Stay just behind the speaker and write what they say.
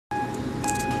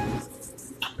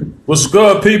What's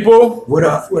good, people? What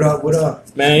up, what up, what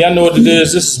up? Man, y'all know what it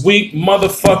is. This is week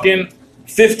motherfucking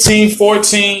 15,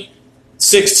 14,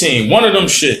 16. One of them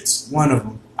shits. One of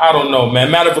them. I don't know, man.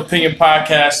 Matter of Opinion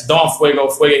Podcast. Don Fuego,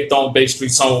 Fuegueton, Bay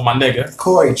Street, song with my nigga.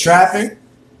 Corey, traffic?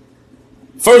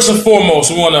 First and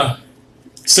foremost, we want to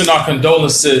send our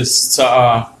condolences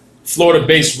to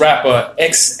Florida-based rapper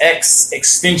XX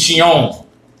Extension.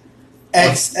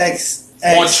 XXX.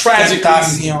 On tragic.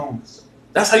 Tentacion.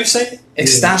 That's how you say it?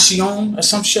 Extension or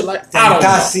some shit like that.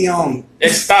 Tentacion.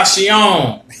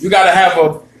 Extension. You gotta have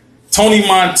a Tony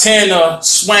Montana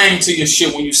swang to your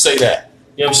shit when you say that.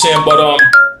 You know what I'm saying? But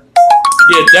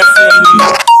yeah, definitely.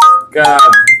 God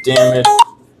damn it.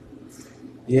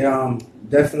 Yeah,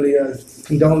 definitely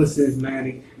condolences,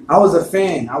 man. I was a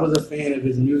fan. I was a fan of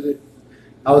his music.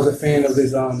 I was a fan of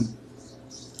his you know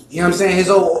what I'm saying? His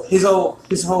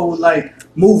whole like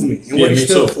movement and what he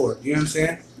stood for. You know what I'm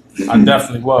saying? I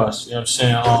definitely was. You know what I'm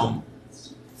saying?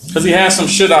 Because he had some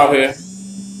shit out here.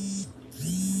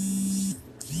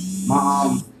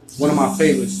 My one of my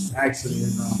favorites actually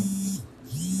is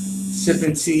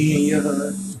Sipping Tea in Your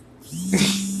Hood.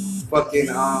 Fucking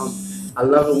I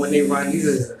love it when they run. These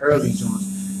are his early joints.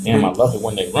 Damn, I love it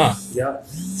when they run. Yep.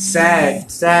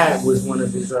 Sad was one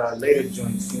of his later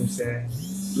joints. You know what I'm saying?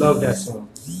 Love that song.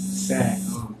 Sad.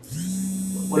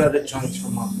 What other joints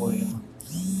from my boy?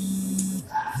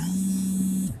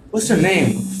 What's her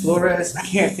name? Flores? I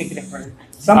can't think of it right.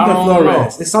 Something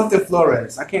Flores. It's something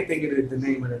Flores. I can't think of the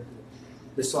name of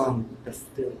the song, the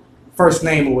first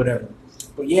name or whatever.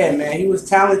 But yeah, man, he was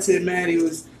talented, man. He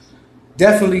was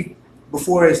definitely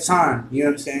before his time. You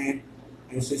know what I'm saying?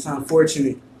 And it's just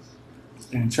unfortunate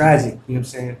and tragic. You know what I'm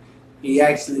saying? He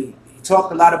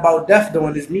talked a lot about death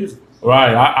during his music.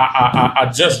 Right.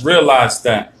 I just realized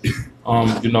that.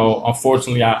 You know,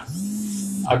 unfortunately, I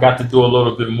got to do a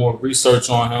little bit more research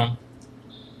on him.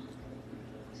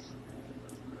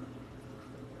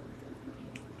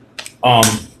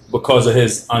 Because of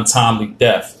his untimely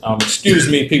death. Excuse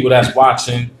me, people that's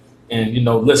watching and, you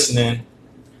know, listening.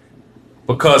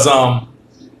 Because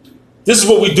this is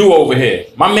what we do over here.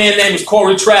 My man name is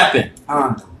Corey Trappin.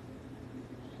 My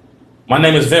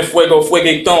name is Vin Fuego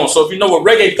Fuegueton. So if you know what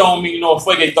reggaeton mean, you know what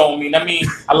Fuegueton mean. That means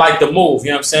I like to move. You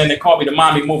know what I'm saying? They call me the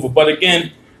mommy mover. But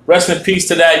again, rest in peace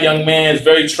to that young man. It's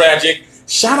very tragic.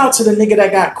 Shout out to the nigga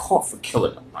that got caught for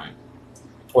killing him, right?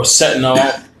 Or setting him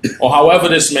up, or however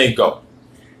this may go.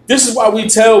 This is why we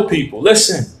tell people,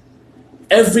 listen,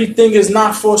 everything is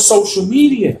not for social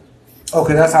media.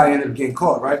 Okay, that's how he ended up getting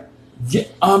caught, right? Yeah,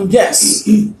 yes.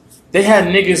 They had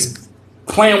niggas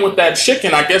playing with that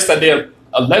chicken, I guess, that they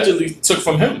allegedly took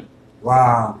from him.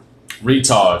 Wow.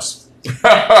 Retards.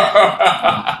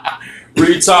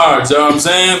 Retards, you know what I'm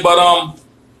saying? But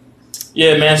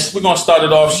yeah, man, we're gonna start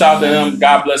it off. Shout out to him.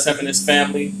 God bless him and his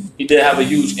family. He did have a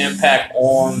huge impact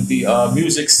on the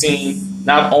music scene,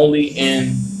 not only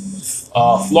in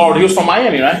Florida. He was from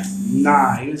Miami, right?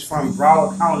 Nah, he was from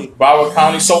Broward County. Broward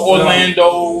County, so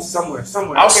Orlando. Somewhere.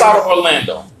 Outside of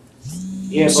Orlando.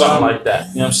 Yeah, something like that.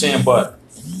 You know what I'm saying? But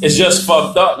it's just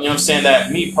fucked up, you know what I'm saying,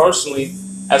 that me personally,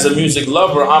 as a music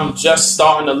lover, I'm just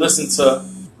starting to listen to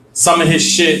some of his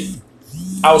shit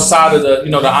outside of the,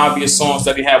 you know, the obvious songs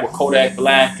that he had with Kodak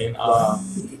Black and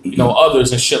you know,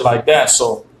 others and shit like that.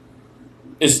 So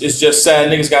it's just sad.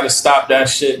 Niggas gotta stop that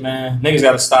shit, man. Niggas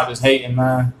gotta stop this hating,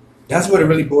 man. That's what it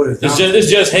really boils down. It's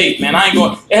just hate, man. I ain't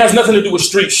going. It has nothing to do with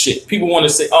street shit. People want to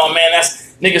say, "Oh man,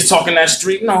 that's niggas talking that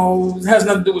street." No, it has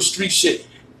nothing to do with street shit.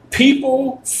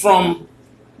 People from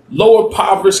lower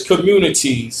impoverished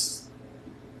communities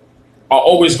are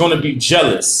always going to be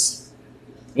jealous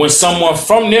when someone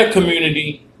from their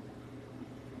community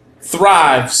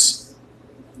thrives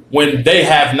when they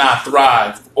have not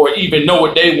thrived or even know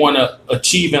what they want to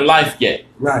achieve in life yet.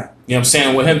 Right. You know what I'm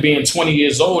saying? With him being 20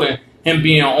 years old and him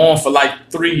being on for like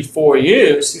 3-4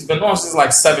 years, he's been on since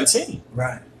like 17.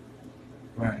 Right.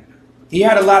 He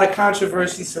had a lot of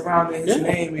controversy surrounding his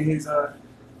name and his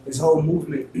whole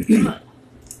movement.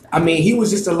 I mean, he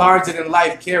was just a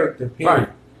larger-than-life character, period.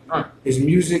 Right. His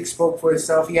music spoke for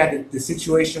itself. He had the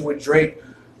situation where Drake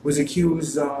was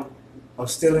accused of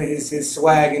stealing his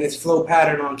swag and his flow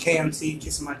pattern on KMT,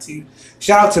 Kissing My Teeth.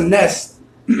 Shout out to Ness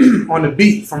on the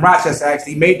beat from Rochester,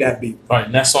 actually. He made that beat. Right,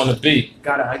 Ness on the beat.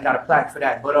 I got a plaque for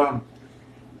that. But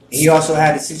he also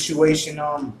had a situation,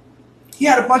 he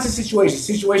had a bunch of situations.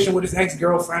 Situation with his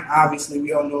ex-girlfriend, obviously.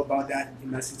 We all know about that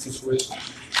domestic situation.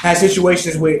 Had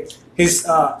situations with his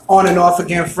on and off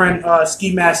again friend,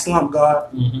 Ski Mask Slump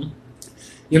God. Mm-hmm. You know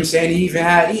what I'm saying? He even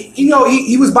had,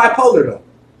 he was bipolar though.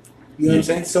 You know what I'm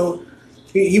saying? So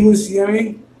he was, you know what I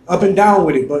mean, up and down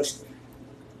with it. But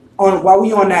while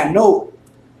we on that note,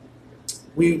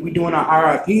 we doing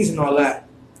our RIPs and all that.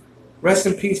 Rest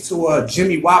in peace to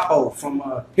Jimmy Wapo from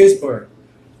Pittsburgh.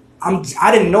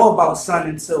 I didn't know about Son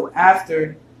until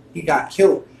after he got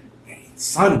killed. Man,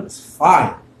 Son was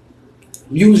fire.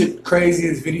 Music crazy,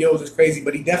 his videos is crazy,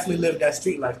 but he definitely lived that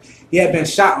street life. He had been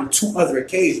shot on 2 other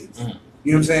occasions. You know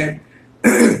what I'm saying?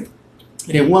 And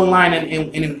then one line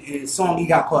in his song he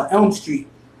got called Elm Street,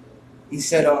 he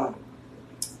said, stop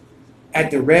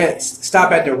at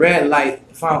the red light,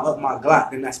 if I don't up my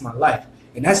Glock, then that's my life.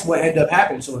 And that's what ended up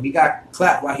happening to him. He got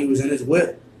clapped while he was in his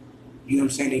whip. You know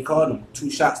what I'm saying? They called him 2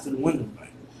 shots to the window.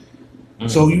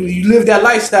 So you live that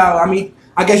lifestyle. I mean,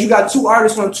 I guess you got 2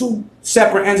 artists on 2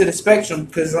 separate ends of the spectrum,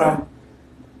 because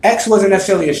X wasn't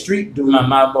necessarily a street dude.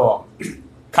 Not at all.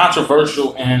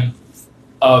 Controversial and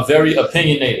very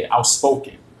opinionated,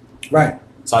 outspoken. Right.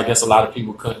 So I guess a lot of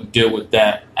people couldn't deal with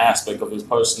that aspect of his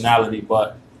personality.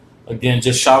 But again,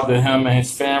 just shout to him and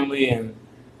his family and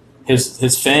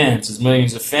his fans, his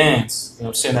millions of fans. You know what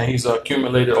I'm saying, that he's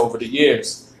accumulated over the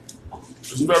years.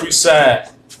 It's very sad,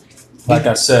 like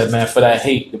I said, man, for that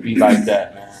hate to be like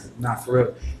that, man. Nah, for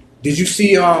real. Did you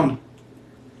see how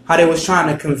they was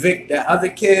trying to convict that other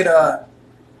kid,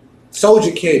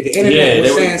 Soldier Kid? The internet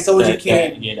was saying Soldier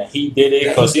Kid. That he did it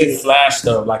because he flashed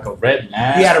like a red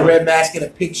mask. He had a red mask and a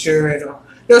picture, and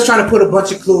they was trying to put a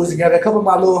bunch of clues together. A couple of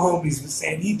my little homies was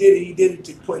saying he did it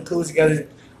to putting clues together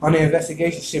on the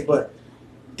investigation shit, but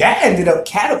that ended up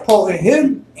catapulting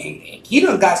him, and he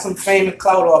done got some fame and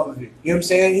clout off of it. You know what I'm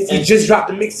saying? He just dropped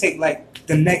the mixtape like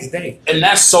the next day. And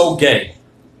that's so gay.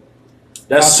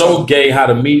 That's so gay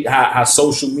how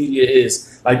social media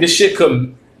is. Like, this shit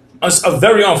could, it's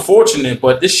very unfortunate,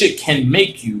 but this shit can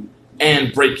make you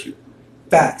and break you.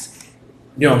 Facts.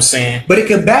 You know what I'm saying? But it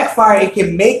can backfire. It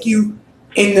can make you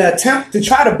in the attempt to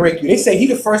try to break you. They say he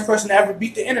the first person to ever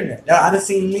beat the internet. I done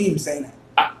seen memes saying that.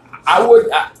 I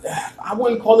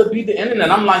wouldn't call it beat the internet.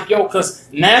 I'm like, yo, because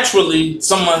naturally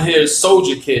someone hears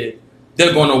Soldier Kid,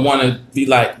 they're going to want to be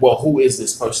like, well, who is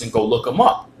this person? Go look him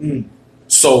up.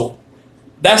 So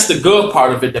that's the good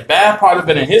part of it. The bad part of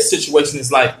it in his situation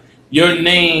is like your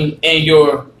name and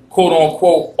your quote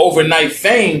unquote overnight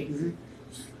fame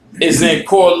is in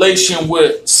correlation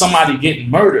with somebody getting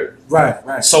murdered.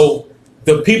 Right. So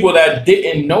the people that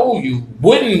didn't know you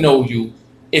wouldn't know you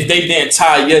if they didn't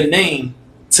tie your name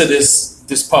to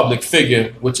this public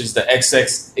figure, which is the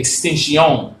XX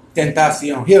Extinction.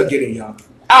 Tentacion. He'll get it, y'all.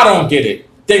 I don't get it.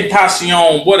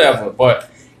 Tentacion, whatever. But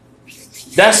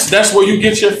that's where you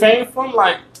get your fame from.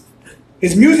 Like,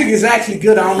 his music is actually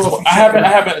good. I don't know if I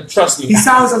haven't. Trust me. He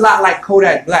sounds a lot like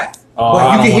Kodak Black,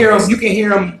 but you can hear him. You can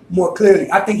hear him more clearly.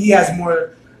 I think he has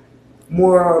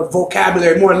more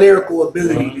vocabulary, more lyrical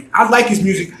ability. I like his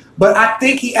music, but I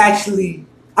think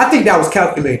that was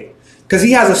calculated, because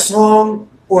he has a song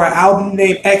or an album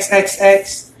named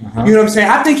XXX. You know what I'm saying?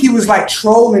 I think he was like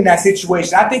trolling that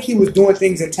situation. I think he was doing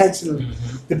things intentionally.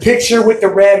 The picture with the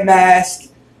red mask.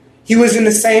 He was in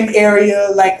the same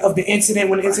area like of the incident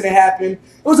when the incident happened.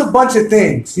 It was a bunch of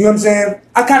things. You know what I'm saying?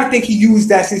 I kind of think he used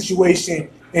that situation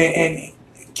and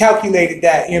calculated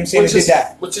that. You know what I'm saying? Which did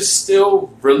that. Which is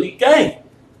still really gay.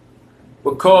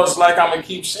 Because, like, I'm going to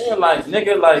keep saying, like,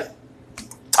 nigga, like,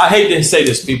 I hate to say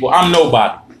this, people. I'm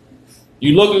nobody.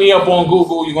 You look me up on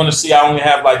Google, you're going to see I only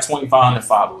have like 2,500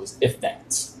 followers, if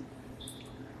that.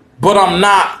 But I'm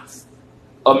not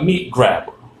a meat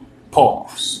grabber.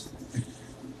 Pause.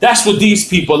 That's what these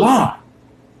people are.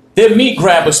 They're meat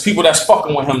grabbers, people that's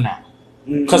fucking with him now.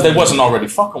 Because they wasn't already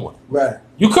fucking with him. Right.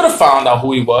 You could have found out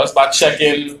who he was by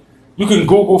checking. You can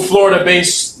Google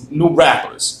Florida-based new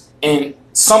rappers, and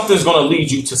something's going to lead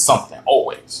you to something,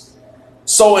 always.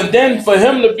 So, and then for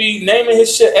him to be naming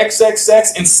his shit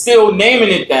XXX and still naming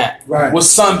it that, with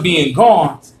Son being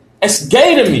gone, it's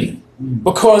gay to me.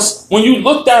 Because when you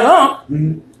look that up,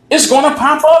 it's going to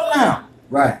pop up now.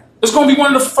 Right. It's going to be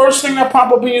one of the first things that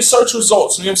pop up in your search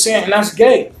results. You know what I'm saying? And that's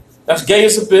gay. That's gay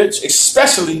as a bitch,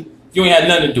 especially if you ain't had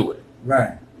nothing to do with it.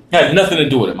 Right. You had nothing to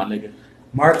do with it, my nigga.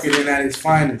 Marketing at its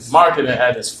finest. Marketing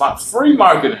at its finest. Free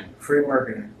marketing. Free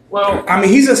marketing. Well, I mean,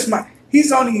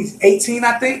 he's only 18,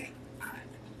 I think.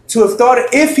 To have thought it,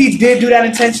 if he did do that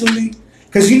intentionally,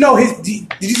 because you know did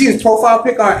you see his profile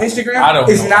pic on Instagram? I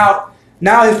don't know.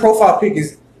 Now his profile pic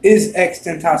is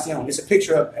Extentacion. It's a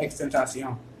picture of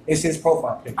Extentacion. It's his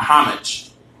profile pic.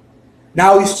 Homage.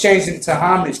 Now he's changed it to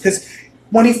Homage, because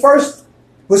when he first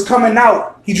was coming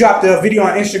out, he dropped a video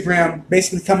on Instagram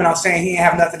basically coming out saying he didn't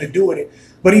have nothing to do with it.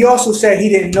 But he also said he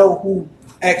didn't know who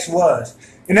X was.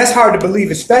 And that's hard to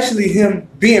believe, especially him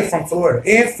being from Florida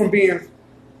and from being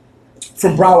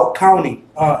from Broward County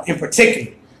in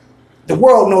particular. The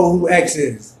world know who X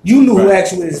is. You knew who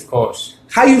X was. Of course.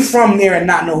 how you from there and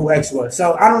not know who X was?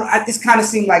 So this kind of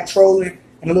seemed like trolling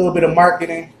and a little bit of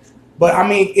marketing. But I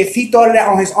mean, if he thought of that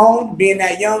on his own, being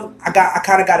that young, I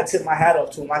kind of got to tip my hat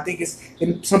off to him. I think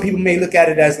some people may look at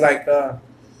it as like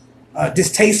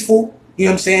distasteful. You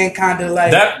know what I'm saying? Kind of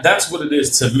like that's what it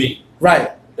is to me.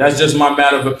 Right. That's just my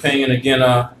matter of opinion. Again,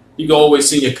 you can always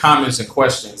send your comments and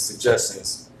questions,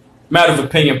 suggestions. Matter of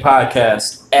Opinion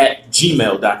Podcast at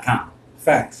gmail.com.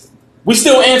 Facts. We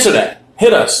still answer that.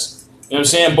 Hit us. You know what I'm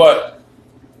saying? But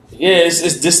yeah,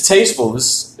 it's distasteful.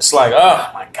 It's like,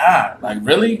 oh my God. Like,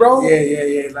 really, bro?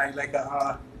 Yeah. Like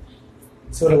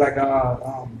sort of like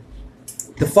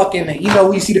the fucking, you know,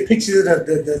 we see the pictures of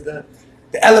the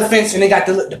elephants and they got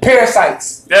the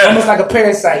parasites. Yeah. Almost like a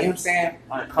parasite, you know what I'm saying?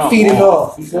 Like, feed it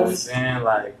off. You You know feel what me? I'm saying?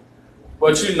 Like,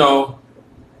 but you know,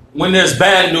 when there's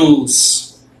bad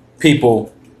news,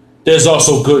 people, there's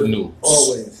also good news.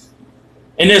 Always.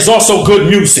 And there's also good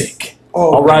music.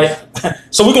 Always. All right?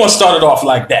 So we're going to start it off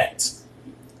like that.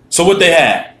 So what they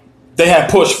had? They had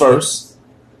Push first.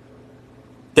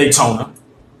 Daytona.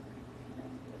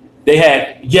 They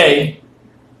had Ye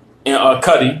and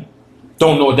Cuddy.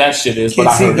 Don't know what that shit is, but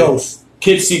I heard Ghost.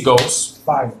 Kids See Ghosts.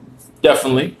 Fire.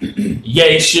 Definitely.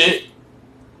 Ye shit.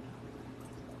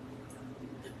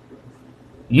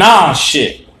 Nah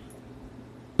shit.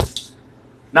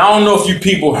 Now, I don't know if you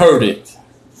people heard it,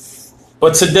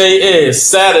 but today is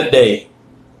Saturday,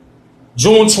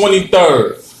 June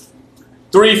 23rd,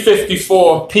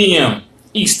 3:54 p.m.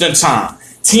 Eastern Time.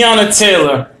 Tiana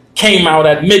Taylor came out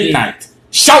at midnight.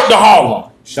 Shout to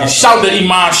Harlem. Shout to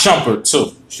Iman Shumpert,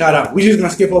 too. Shout out. We just going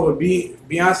to skip over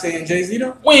Beyonce and Jay-Z,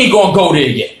 though? We ain't going to go there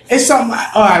yet. It's something.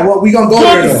 All right, well, we going to go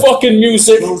there, Good though. fucking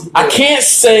music. I can't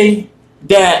say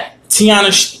that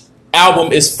Tiana's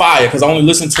album is fire because I only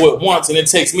listened to it once and it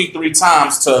takes me 3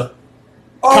 times to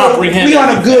comprehend. We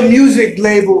on a good music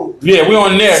label. Yeah, we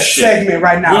on their shit. Segment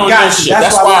right now. We on their shit.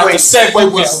 That's why the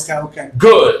segue was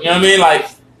good. You know what I mean? Like,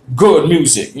 good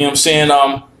music. You know what I'm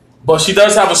saying? But she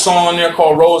does have a song on there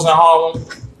called Rose in Harlem.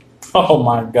 Oh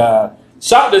my God.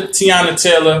 Shout out to Tiana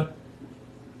Taylor.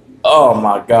 Oh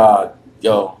my God.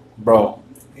 Yo, bro.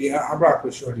 Yeah, I rock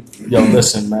with Shorty. Yo,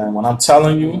 listen, man. When I'm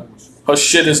telling you, her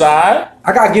shit is alright.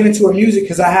 I gotta get into her music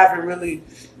because I haven't really.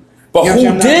 But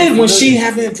who did when she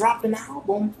haven't dropped an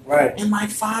album in like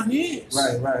 5 years?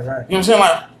 Right. You know what I'm saying?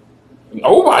 Like,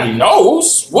 nobody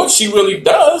knows what she really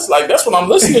does. Like, that's what I'm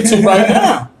listening to right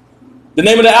now. The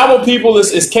name of the album, people,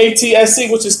 is KTSC,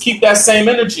 which is Keep That Same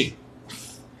Energy.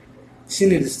 She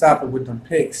need to stop it with them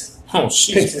pics. Oh,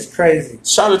 pics is crazy.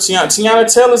 Shout out to Tiana.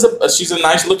 Tiana Taylor's she's a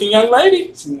nice looking young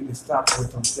lady. She need to stop it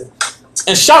with them pics.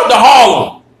 And shout to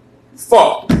Harlem.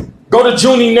 Fuck. Go to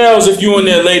Junie Nails if you in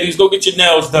there, ladies. Go get your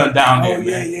nails done down there,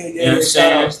 man. Yeah. You know what I'm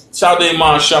saying? Shout out to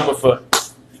Iman Shumpert for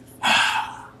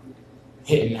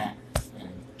hitting that.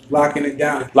 Locking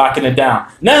it down.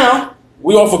 Now,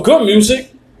 we offer good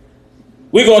music.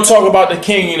 We're going to talk about the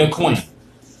king and the queen.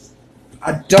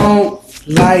 I don't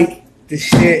like the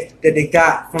shit that they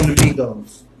got from the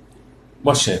Migos.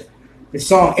 What shit? The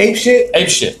song Ape Shit? Ape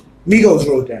Shit. Migos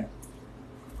wrote that.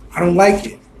 I don't like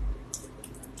it.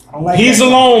 He's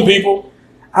alone, people.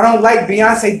 I don't like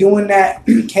Beyonce doing that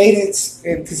cadence,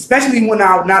 and especially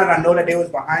now that I know that they was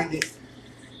behind it.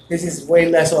 This is way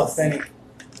less authentic.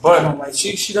 But like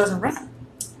she doesn't rap.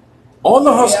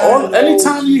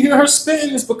 Anytime you hear her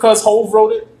spitting, it's because Hov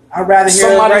wrote it. I'd rather hear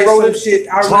somebody wrote some it. Shit.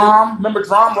 Remember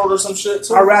Drum wrote her some shit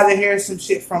too. I'd rather hear some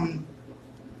shit from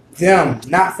them,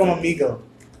 not from Amigo.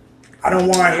 I don't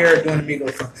want to hear her doing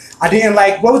Amigo song. I didn't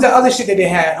like, what was the other shit that they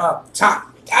had?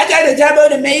 I got a job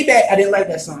on the Maybach. I didn't like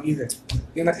that song either.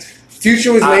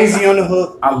 Future was lazy on the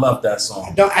hook. I love that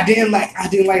song. I didn't like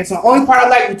the song. Only part I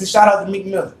liked was the shout out to Meek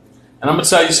Mill. And I'm gonna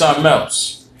tell you something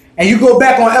else. And you go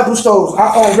back on Apple Stores,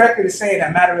 I'm on record as saying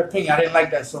that, matter of opinion, I didn't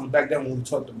like that song back then when we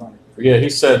talked about it. Yeah, he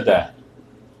said that.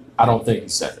 I don't think he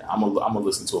said that. I'm gonna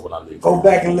listen to it when I leave. Go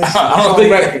back and listen. I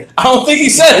don't think he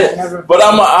said it. But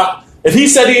if he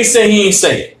said he ain't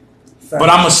say it. But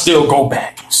I'm gonna still go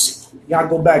back and see. Y'all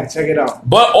go back and check it out.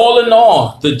 But all in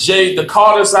all, the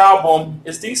Carter's album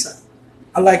is decent.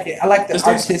 I like it. I like the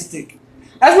artistic.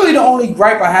 That's really the only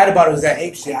gripe I had about it was that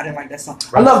Ape Shit. I didn't like that song.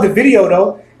 Right. I love the video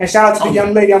though, and shout out to the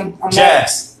young lady. I'm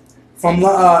Jazz from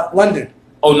London.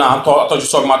 Oh no, I thought you were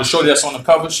talking about the shorty that's on the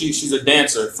cover. She's a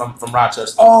dancer from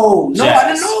Rochester. Oh no, Jazz. I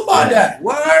didn't know about that.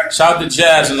 Word. Shout out to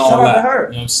Jazz and all shout that. Out to her.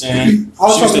 You know what I'm saying?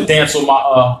 She used to dance with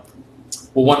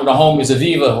with one of the homies,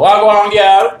 Aviva. Well, I go on,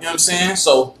 yeah. You know what I'm saying?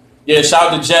 So yeah,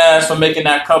 shout out to Jazz for making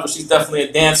that cover. She's definitely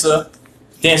a dancer.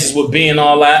 Dances with B and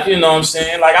all that. You know what I'm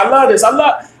saying? Like I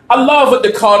I love what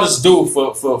the Carters do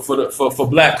for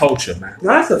black culture, man. No,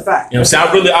 that's a fact. You know what I'm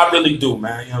saying? I really do,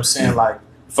 man. You know what I'm saying? Like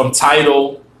from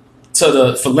Tidal to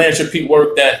the philanthropy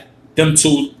work that them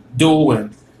two do,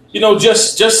 and you know,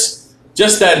 just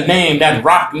that name, that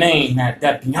rock name, that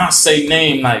Beyonce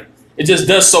name, like it just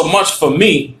does so much for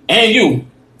me and you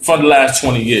for the last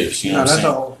 20 years. You know what I'm saying?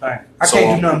 That's a whole fact. I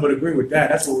can't do nothing but agree with that.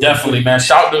 That's what definitely, man.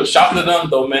 Shout to them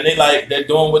though, man. They're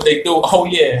doing what they do. Oh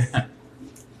yeah.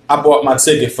 I bought my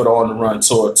ticket for the On the Run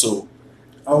tour too.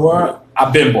 Oh, what?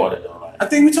 I've been bought it though. Like, I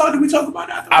think we talked about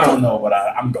that. I don't know, but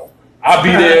I'm going. I'll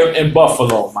be there in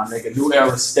Buffalo, my nigga. New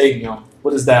Era Stadium.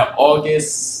 What is that?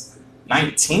 August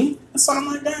 19th or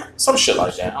something like that? Some shit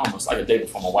like that. Almost like a day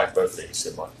before my wife's birthday and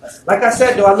shit like that. Like I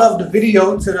said though, I love the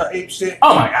video to the ape shit.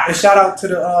 Oh my god! And shout out to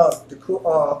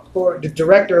the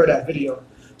director of that video.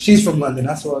 She's from London.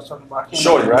 That's what I was talking about.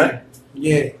 Shorty, right?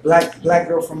 Yeah, black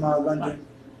girl from London.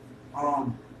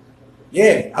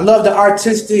 Yeah, I love the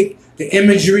artistic, the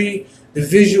imagery, the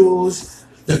visuals,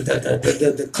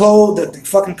 the clothes, the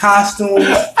fucking costumes,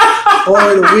 all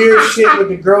of the weird shit with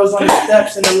the girls on the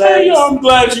steps and the legs. Hey, yo, I'm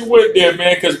glad you went there,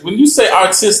 man, because when you say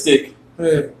artistic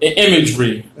and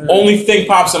imagery, only thing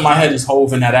pops in my head is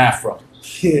Hov and that afro.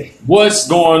 Yeah. What's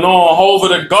going on? Hov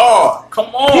the guard. Come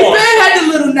on. He man had the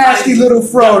little nasty little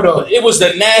fro though. It was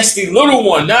the nasty little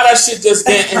one. Now that shit just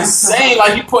getting insane.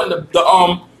 Like you putting the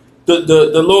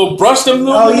little brush them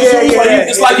little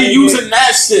it's like you're using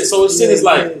that shit. So his shit is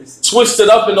like twisted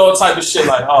up and all type of shit.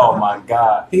 Like, oh my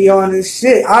god. He on his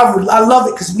shit. I love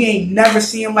it because we ain't never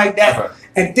seen him like that. Ever.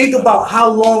 And think about how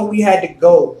long we had to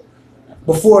go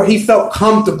before he felt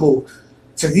comfortable.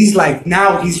 So he's like,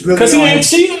 now he's really because he ain't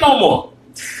cheating no more.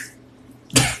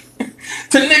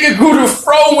 The nigga grew the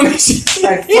fro when he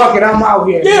like, fuck it, I'm out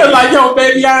here. Yeah, like, yo,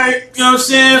 baby, I ain't, you know what I'm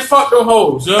saying? Fuck them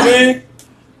hoes, you know what I mean?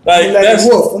 Like, I'm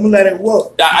gonna let it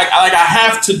whoop. I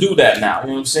have to do that now, you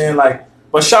know what I'm saying? Like,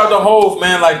 but shout out to Hov,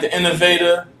 man, like the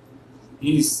innovator.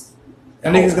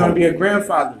 That nigga's gonna be a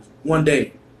grandfather one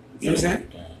day. You know what I'm saying?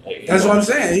 Yeah, that's what I'm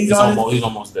saying. He's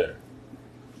almost there.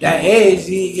 That age,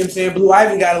 you know what I'm saying? Blue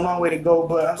Ivy got a long way to go,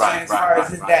 but I'm saying as far as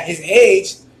his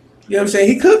age, you know what I'm saying?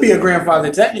 He could be a grandfather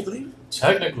technically.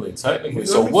 Technically.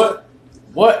 So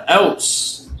what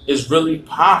else is really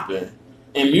popping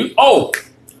in music? Oh,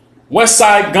 West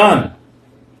Side Gun.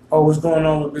 Oh, what's going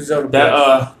on with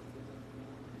Griselda?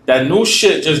 That new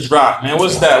shit just dropped, man.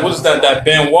 What's that? That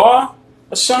Benoit?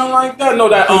 Or something like that? No,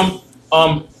 that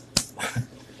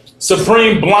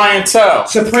Supreme Blientele.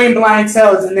 Supreme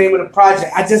Blientele is the name of the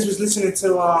project. I just was listening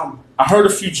to I heard a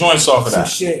few joints off of that.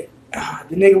 Some shit.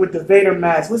 The nigga with the Vader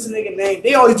mask. What's the nigga name?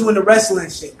 They always doing the wrestling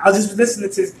shit. I was just listening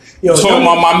to talking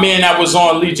about my man that was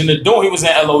on Legion of Doom. He was in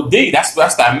LOD. That's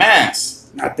that mask.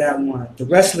 Not that one. The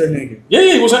wrestler nigga.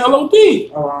 Yeah, he was in LOD.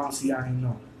 Oh, I don't see. I didn't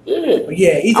know. Yeah. But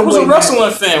yeah, I was a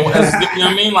wrestling fan. You know what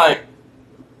I mean? Like,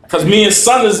 because me and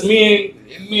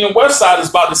Westside is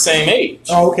about the same age.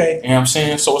 Oh, okay. You know what I'm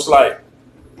saying? So it's like,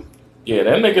 yeah,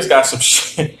 that nigga's got some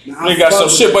shit. Nigga got some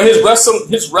shit. But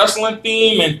his wrestling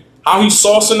theme and how he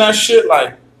saucing that shit,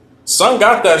 like, son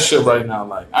got that shit right now.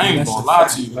 Like, I ain't gonna lie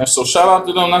to you, man. So shout out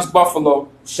to them. That's Buffalo.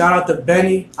 Shout out to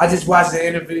Benny. I just watched the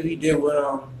interview he did with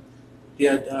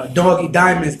Doggy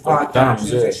Diamonds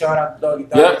podcast. Shout out to Doggy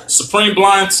Diamonds. Yep. Supreme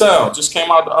Blientele just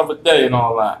came out the other day and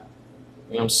all that.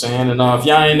 You know what I'm saying? And if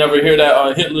y'all ain't never hear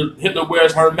that Hitler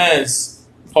Wears Hermes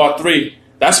Part 3,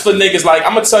 that's for niggas like,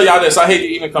 I'm gonna tell y'all this. I hate to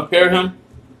even compare him,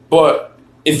 but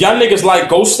if y'all niggas like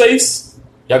Ghostface,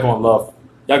 y'all gonna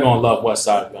love West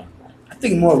Side Gun. I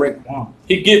think more Raekwon.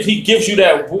 He gives you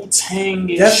that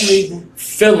Wu-Tang-ish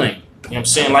feeling. You know what I'm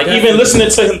saying? Like even listening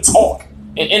to him talk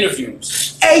in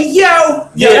interviews. Hey yo,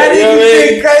 that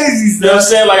nigga crazy stuff. You know what I'm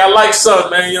saying? Like I like Son,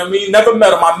 man. You know what I mean? Never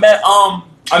met him.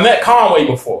 I met Conway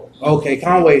before. Okay,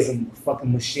 Conway's a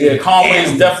fucking machine. Yeah,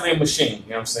 Conway's definitely a machine. You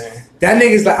know what I'm saying? That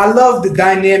nigga's like, I love the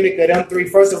dynamic of them three.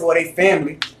 First of all, they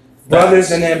family,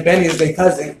 brothers, and then Benny is their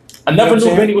cousin. I never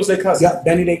knew Benny was their cousin. Yep,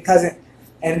 Benny their cousin.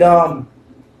 And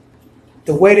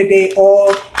the way that they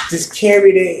all just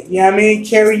carried it, you know what I mean?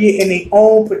 Carry it in their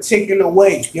own particular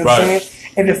way. You know what I'm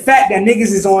saying? And the fact that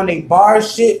niggas is on their bar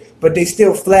shit, but they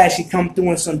still flashy, come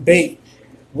through in some bait.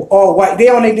 All white. They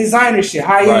on their designer shit.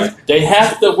 Right. They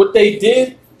have to, what they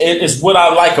did is what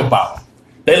I like about them.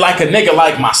 They like a nigga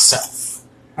like myself.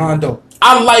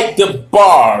 I like the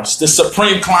bars, the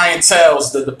Supreme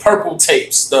Clienteles, the purple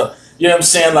tapes, you know what I'm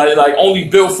saying? Like only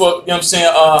built for, you know what I'm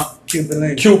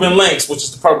saying? Cuban Links, which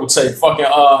is the purple tape. Fucking,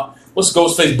 what's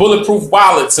Ghostface? Bulletproof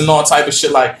wallets and all type of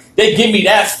shit. Like, they give me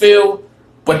that feel,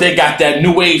 but they got that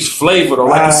new age flavor, though.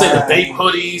 Like you said, the vape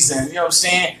hoodies and, you know what I'm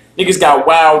saying? Niggas got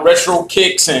wild retro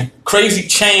kicks and crazy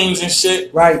chains and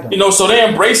shit. Right. You know, so they're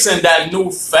embracing that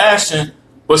new fashion,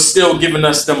 but still giving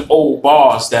us them old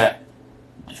bars that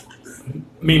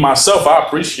me, myself, I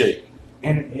appreciate.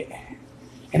 And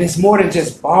it's more than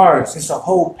just bars. It's a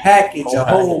whole package, a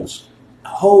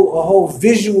whole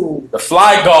visual. The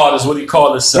fly guard is what he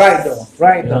called himself. Right though.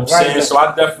 Right You know though. what I'm saying? Though. So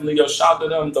I definitely, shout to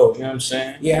them though. You know what I'm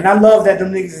saying? Yeah, and I love that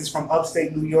them niggas is from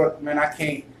upstate New York, man. I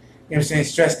can't, you know what I'm saying,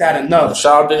 stress that enough.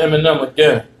 Shout out to Eminem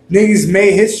again. Niggas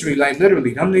made history, like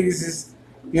literally. Them niggas is,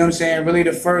 you know what I'm saying, really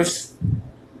the first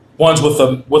Ones with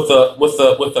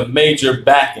a major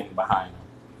backing behind them.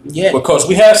 Yeah. Because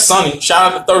we had Sonny.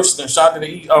 Shout out to Thurston. Shout out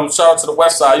to shout out to the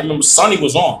West Side. You remember Sonny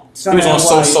was on. Sonny he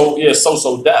was on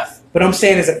So Deaf. But I'm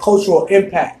saying it's a cultural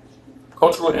impact.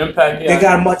 Cultural impact, yeah. They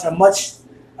got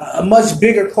a much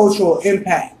bigger cultural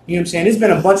impact. You know what I'm saying? There's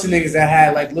been a bunch of niggas that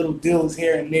had like little deals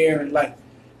here and there and like,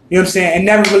 you know what I'm saying, and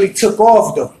never really took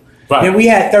off though. Right. Then we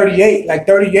had 38. Like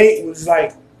 38 was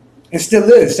like, and still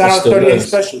is. Shout out to 38 is.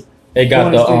 Special. They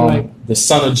got the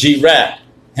son of G Rap.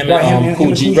 Him and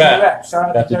Cool G Rap.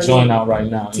 Got the joint out right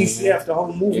now. TCF, the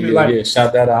whole movement. Yeah,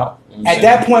 shout that out. You know at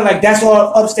that point, like that's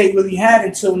all Upstate really had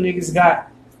until niggas got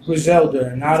Griselda.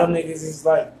 And now them niggas is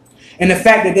like, and the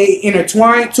fact that they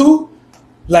intertwined too,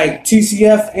 like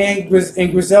TCF and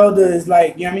Griselda is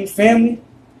like, you know what I mean, family.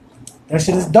 That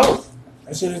shit is dope.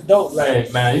 That shit is dope. Like, hey,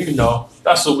 man, you know,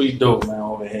 that's what we do, man,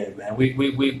 over here, man.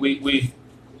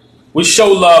 We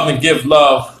show love and give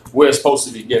love where it's supposed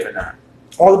to be given at.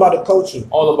 All about the culture.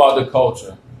 All about the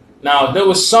culture. Now, there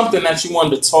was something that you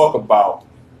wanted to talk about.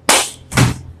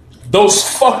 Those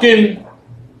fucking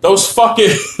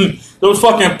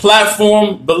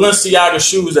platform Balenciaga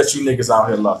shoes that you niggas out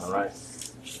here loving, right?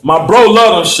 My bro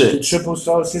love them shit. The triple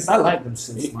sole shits, I like them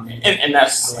shits, man. And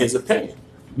that's his opinion.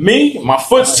 Me, my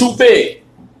foot's too big.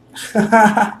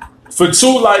 For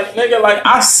two, like, nigga, like,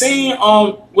 I seen,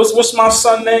 what's my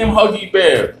son name? Huggy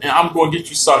Bear. And I'm gonna get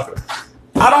you sucker.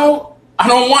 I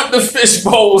don't want the fish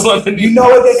bowls underneath. You know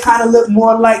what they kind of look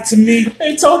more like to me?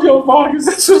 Hey, Tokyo Vargas,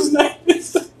 that's his name.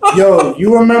 Yo,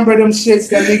 you remember them shits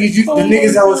that niggas, the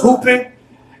niggas that was hooping?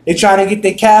 They trying to get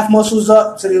their calf muscles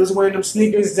up, so they was wearing them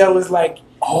sneakers that was like,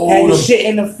 had the shit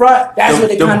in the front. That's what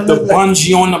they kind of look like. The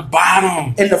bungee on the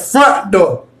bottom. In the front,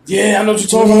 though. Yeah, I know what you're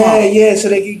talking about. Yeah, so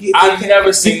they could get... I've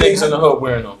never seen niggas in the hood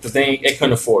wearing them, because they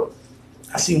couldn't afford them.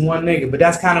 I seen one nigga, but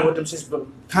that's kind of what them shits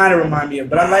kind of remind me of.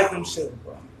 But I like them shit,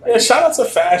 bro. Yeah, shout out to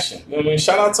fashion. You know what I mean?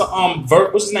 Shout out to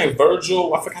what's his name?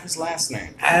 Virgil. I forgot his last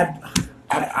name.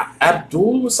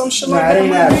 Abdul or some shit like that. I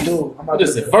didn't Abdul. What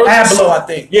is it? Virgil Abloh, I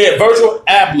think. Yeah, Virgil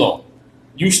Abloh.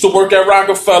 Used to work at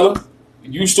Rockefeller.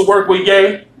 Used to work with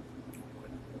Ye.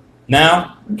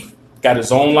 Now got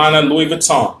his own line at Louis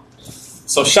Vuitton.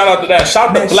 So shout out to that.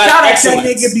 Shout out to Black Excellence. Shout out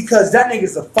that nigga because that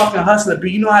nigga's a fucking hustler.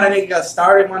 But you know how that nigga got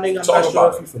started, my nigga? I'm not sure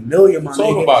if you're familiar, my nigga.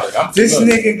 Talk about it. This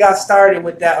nigga got started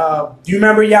with that. Do you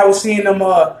remember y'all was seeing them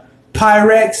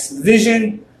Pyrex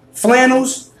Vision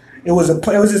flannels? It was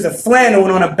just a flannel,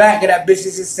 and on the back of that bitch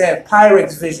it just said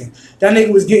Pyrex Vision. That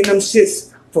nigga was getting them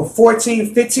shits for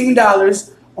 $14,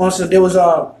 $15. Also, there was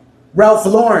Ralph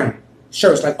Lauren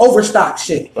shirts, like overstock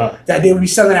shit, right, that they would be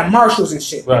selling at Marshalls and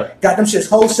shit. Right. Got them shits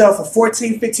wholesale for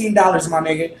 $14, $15, my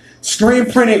nigga.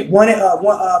 Screen printed one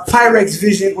Pyrex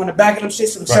Vision on the back of them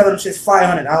shits. I'm selling them shits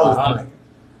 $500. My nigga.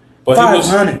 But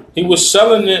 $500. He was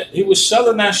selling it. He was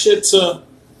selling that shit to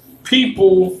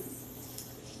people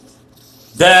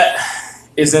that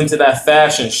is into that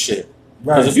fashion shit.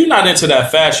 Because if you're not into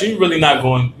that fashion, you're really not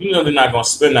going to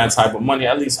spend that type of money.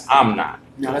 At least I'm not.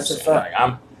 No, that's a fact.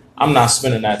 Like, I'm not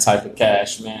spending that type of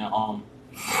cash, man.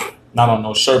 Not on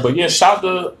no shirt. But yeah, shout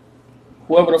to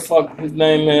whoever the fuck his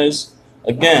name is.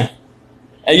 Again.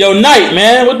 Hey, yo, Knight,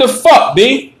 man. What the fuck,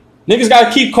 B? Niggas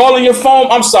gotta keep calling your phone.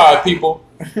 I'm sorry, people.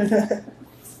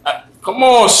 Come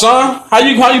on, son. How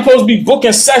you supposed to be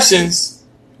booking sessions?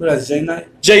 What else, J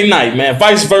Knight? J Knight, man.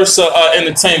 Vice Versa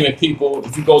Entertainment, people.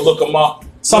 If you go look them up.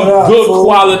 Some good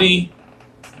quality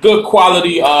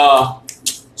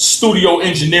studio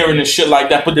engineering and shit like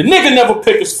that. But the nigga never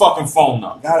pick his fucking phone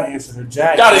up. Gotta answer the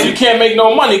jack. You can't make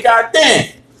no money. God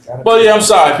damn. But yeah, I'm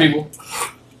sorry, people.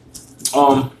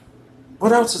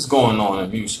 What else is going on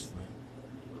in music, man?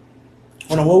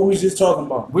 Hold on, what we was just talking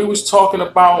about? We was talking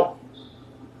about,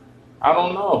 I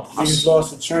don't know. We just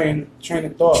lost a train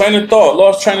of thought.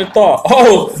 Lost train of thought.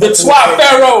 Oh, the twat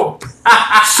pharaoh.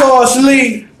 Sauce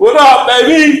Lee. What up,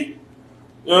 baby?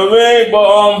 You know what I mean?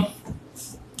 But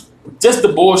just the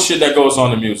bullshit that goes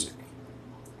on in music.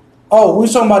 Oh, we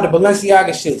was talking about the Balenciaga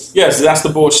shits. Yes, that's the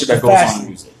bullshit that goes on in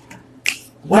music.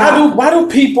 Why do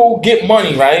people get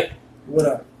money, right? What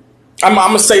up? I'm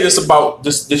gonna say this about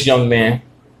this young man.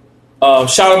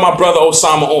 Shout out my brother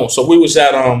Osama On. So we was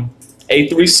at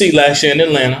A3C last year in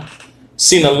Atlanta.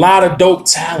 Seen a lot of dope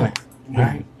talent.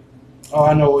 Right? Oh,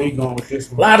 I know where you're going with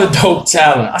this one. A lot of dope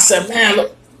talent. I said, man,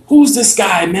 look, who's this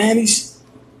guy, man? He's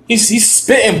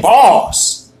spitting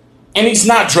bars, and he's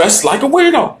not dressed like a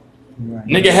weirdo. Right.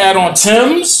 Nigga had on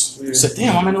Timbs. I said,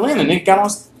 damn, I'm in Atlanta. Nigga got on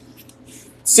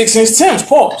 6-inch Timbs.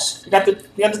 Pause. He got the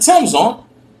Timbs on.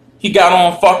 He got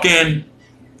on fucking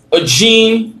a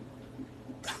jean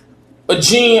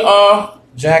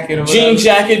jacket or jean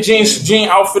jacket, jean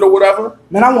outfit or whatever.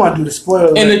 Man, I want to do the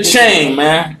spoiler. And the chain,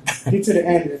 man. Get to the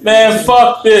end. Man,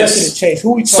 fuck this. Get to the chase.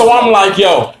 Who we talking So I'm like,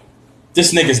 yo,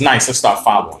 this nigga's nice. Let's start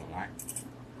following him, right?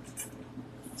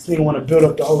 This nigga want to build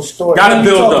up the whole story. Gotta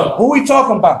build up. Who we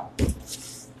talking about?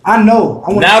 I know.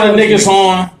 Now the nigga's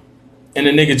on, and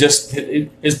the nigga just,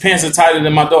 his pants are tighter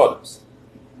than my daughter's.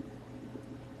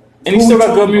 And he still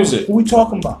got good music. Who we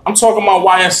talking about? I'm talking about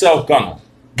YSL Gunna.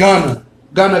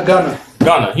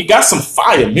 Gunna. He got some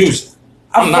fire music.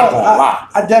 I'm not gonna lie.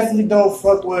 I definitely don't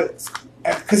fuck with,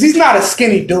 because he's not a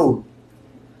skinny dude.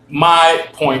 My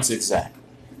point's exact.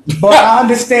 But I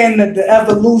understand the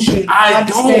evolution. I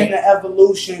understand the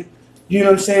evolution. You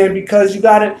know what I'm saying? Because you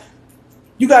gotta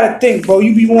think, bro.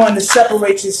 You be wanting to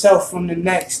separate yourself from the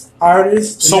next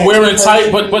artist. So wearing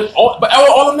tight, but all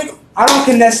them niggas. I don't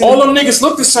connect. All them niggas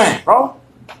look the same, bro.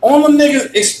 All them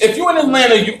niggas. If you in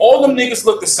Atlanta, all them niggas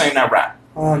look the same that rap.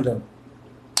 Hondo.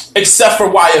 Except for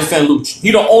YFN Lucci.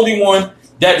 He the only one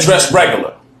that dressed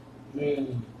regular.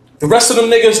 The rest of them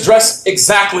niggas dress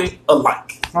exactly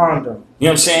alike. Hondo. You know what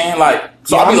I'm saying? Like,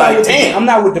 so I'll be like, damn. I'm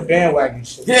not with the bandwagon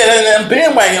shit. Yeah, and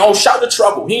bandwagon. Oh, shout to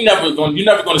Trouble. You're never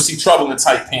gonna see Trouble in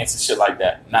tight pants and shit like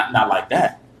that. Not like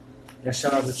that. Yeah,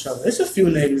 shout out to Trouble. It's a few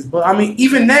niggas, but I mean,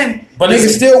 even then,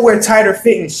 niggas still wear tighter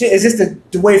fitting shit. It's just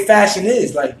the way fashion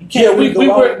is. Like, you can't.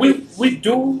 Yeah, we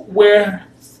do wear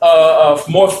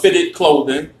more fitted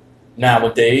clothing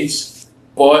nowadays,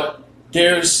 but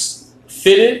there's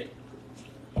fitted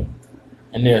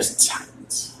and there's tight.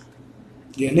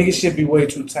 Yeah, niggas should be way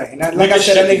too tight. And like I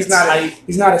said, that nigga's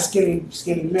he's not a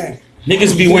skinny man.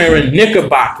 Niggas be wearing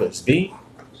knickerbockers, B.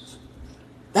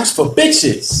 That's for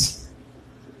bitches.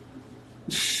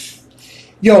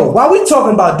 Yo, while we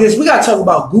talking about this, we gotta talk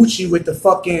about Gucci with the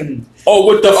fucking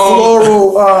with the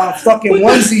floral fucking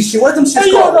onesie shit. What them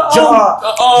shit called?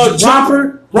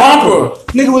 Romper.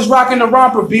 Nigga was rocking the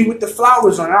romper, B, with the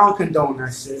flowers on. I don't condone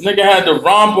that shit. Nigga had the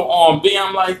romper on, B.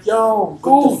 I'm like, yo,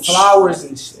 Gucci. The flowers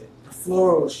and shit, the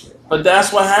floral shit. But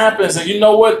that's what happens, and you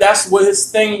know what? That's what his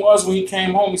thing was when he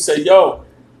came home. He said, yo,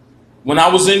 when I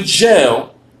was in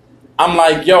jail, I'm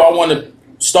like, yo, I want to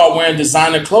start wearing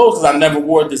designer clothes because I never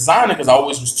wore designer because I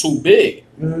always was too big.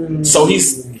 So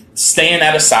he's staying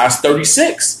at a size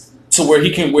 36 to where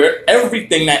he can wear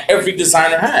everything that every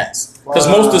designer has. Because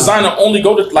most designer only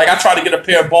go to, like, I try to get a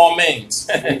pair of Balmains.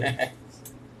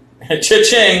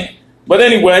 Cha-ching. But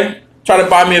anyway, try to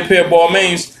buy me a pair of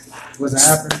Balmains. What's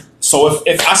happening? So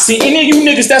if I see any of you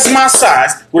niggas that's my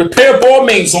size with a pair of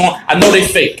Balmains on, I know they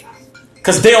fake.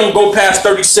 Because they don't go past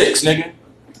 36, nigga.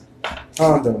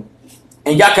 Hondo.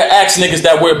 And y'all can ask niggas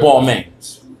that wear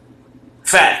Balmains.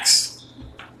 Facts.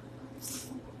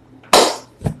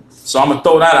 So I'm gonna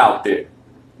throw that out there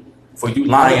for you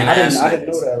lying ass. I didn't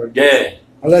know that. Right? Yeah.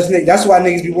 Unless that's why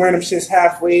niggas be wearing them shits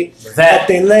halfway up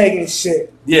their leg and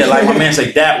shit. Yeah, like my man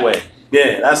say that way.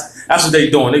 Yeah, that's what they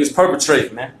doing. Niggas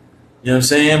perpetrate, man. You know what I'm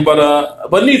saying?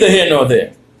 But neither here nor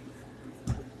there.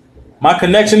 My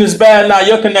connection is bad. Now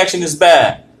your connection is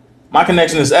bad. My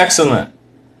connection is excellent.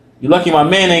 You lucky my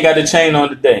man ain't got the chain on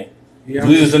today. Yeah.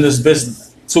 We was in this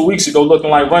business 2 weeks ago looking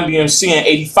like Run DMC in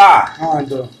 85. You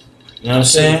know what I'm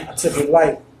saying? I took it light.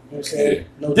 You know what I'm saying?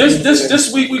 No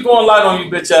this week we going light on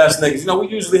you bitch ass niggas. You know, we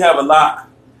usually have a lot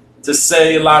to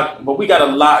say, but we got a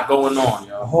lot going on,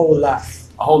 yo. A whole lot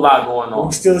going on.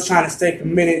 We're still trying to stay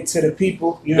committed to the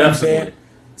people, you know Definitely. What I'm saying?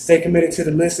 Stay committed to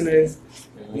the listeners.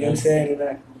 Mm-hmm. You know what I'm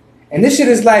saying? And this shit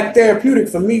is like therapeutic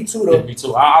for me too, though. Yeah, me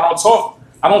too. I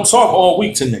don't talk all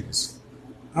week to niggas.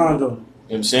 I don't know. You know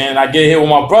what I'm saying? I get here with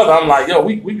my brother. I'm like, yo,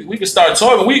 we can start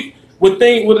talking. What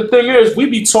the thing is, we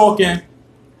be talking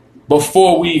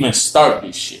before we even start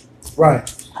this shit. Right.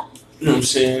 You know what I'm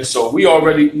saying? So we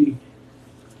already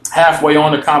halfway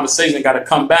on the conversation, got to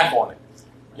come back on it.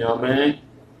 You know what I mean?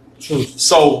 True.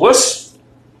 So what's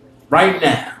right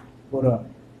now? What up?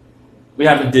 We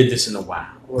haven't did this in a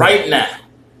while. Right now,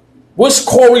 what's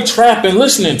Corey Trappin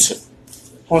listening to?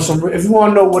 If you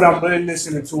want to know what I'm really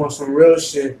listening to on some real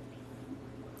shit,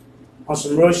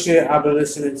 I've been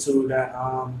listening to that.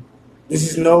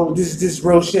 This is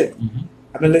real shit. Mm-hmm.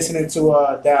 I've been listening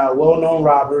to that well-known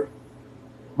rapper.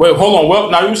 Wait, hold on. Well,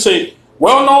 now you say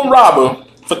Well-known Robber,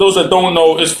 for those that don't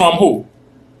know, is from who?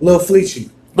 Lil Fleechy.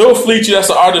 Lil Fleechy,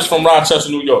 that's an artist from Rochester,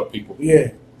 New York, people. Yeah. You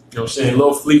know what I'm saying?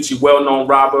 Lil Fleechy, well-known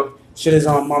Robber. Shit is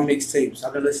on my mixtapes.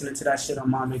 I've been listening to that shit on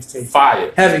my mixtape.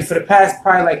 Fire. Heavy. For the past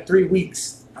probably like 3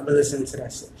 weeks, I've been listening to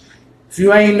that shit. If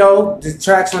you ain't know, the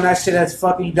tracks on that shit that's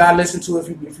fucking you gotta listen to if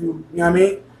you know what I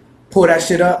mean? Pull that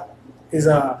shit up. Is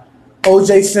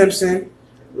OJ Simpson,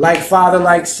 Like Father,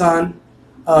 Like Son,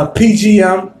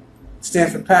 PGM,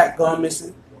 stands for Pat Gone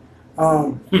Missing.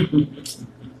 A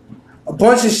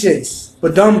bunch of shits,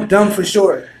 but dumb for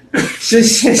short. That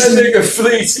nigga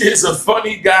Fleechy is a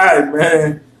funny guy,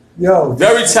 man. Yo,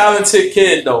 very talented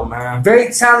kid though, man.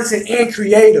 Very talented and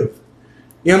creative.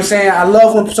 You know what I'm saying? I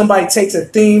love when somebody takes a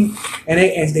theme and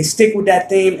they stick with that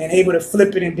theme and able to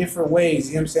flip it in different ways.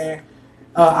 You know what I'm saying?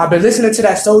 I've been listening to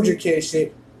that Soldier Kid shit. You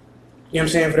know what I'm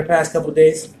saying, for the past couple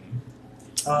days.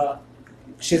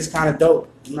 Shit is kind of dope.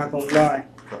 I'm not gonna lie.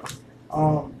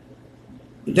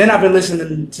 Then I've been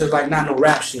listening to like not no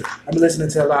rap shit. I've been listening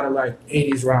to a lot of like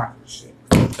 80s rock and shit.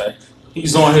 Okay.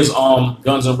 He's on his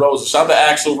Guns N' Roses. Shout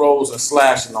out to Axl Rose and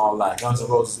Slash and all that. Guns N'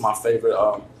 Roses is my favorite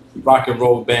rock and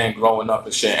roll band growing up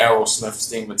and shit. Aerosmith,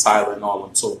 Steven Tyler, and all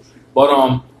them too.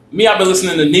 But me, I've been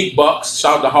listening to Neek Bucks.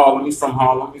 Shout out to Harlem. He's from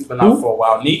Harlem. He's been out for a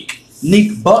while. Neek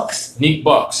Bucks. Neek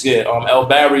Bucks. Yeah. El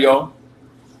Barrio.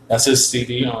 That's his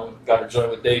CD. Got a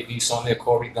joint with Dave East on there.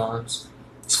 Corey Guns.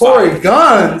 Corey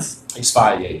Guns. He's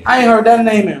fire. Yeah. I ain't heard that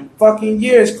name in fucking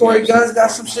years. Corey Guns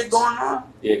got some shit going on.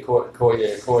 Yeah,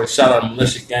 Corey. Shout out to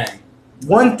Militia Gang.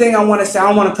 One thing I want to say, I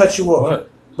don't want to cut you off,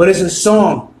 but it's a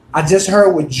song I just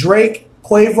heard with Drake,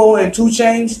 Quavo, and 2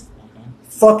 Chainz.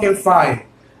 Fucking fire.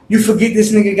 You forget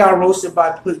this nigga got roasted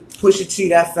by Pusha T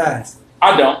that fast.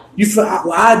 I don't.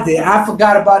 I did. I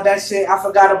forgot about that shit. I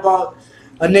forgot about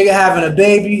a nigga having a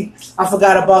baby. I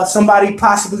forgot about somebody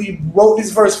possibly wrote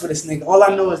this verse for this nigga. All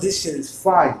I know is this shit is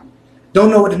fire. Don't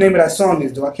know what the name of that song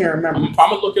is, though. I can't remember. I'm going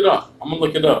to look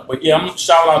it up. But yeah, I'm going to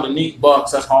shout out to Neek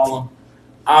Bucks. That's Harlem.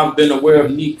 I've been aware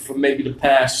of Neek for maybe the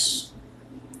past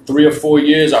 3 or 4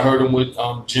 years. I heard him with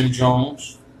Jim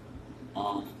Jones.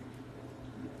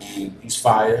 And he's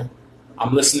fire.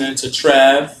 I'm listening to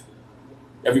Trav.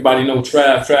 Everybody know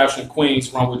Trav. Trav's from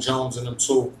Queens, run with Jones and them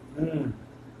too.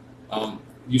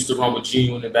 Used to run with G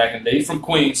Unit back in the day. He's from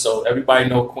Queens, so everybody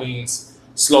know Queens.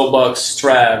 Slow Bucks,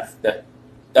 Trav.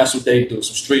 That's what they do,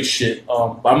 some street shit.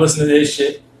 But I'm listening to this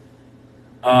shit.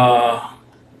 I'm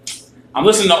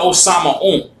listening to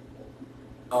Osama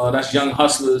that's Young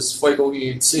Hustlers, Fuego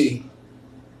ENT.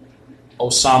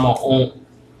 Osama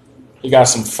He got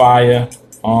some fire.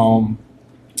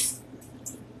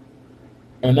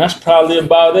 And that's probably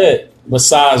about it.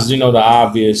 Besides, the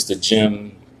obvious, the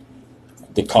Jim,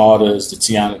 the Carters, the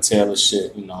Tiana Taylor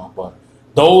shit, But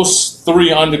those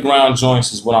 3 underground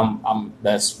joints is what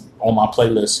that's on my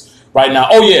playlist right now.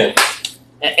 Oh yeah,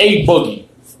 and A Boogie.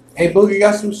 A Boogie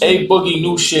got some shit. A Boogie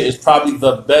new shit is probably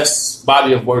the best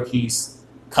body of work he's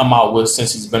come out with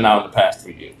since he's been out in the past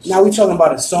 3 years. Now we talking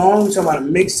about a song. We talking about a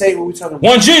mixtape. What we talking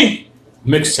about? 1G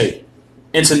mixtape.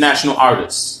 International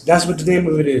artist. That's what the name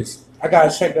of it is. I gotta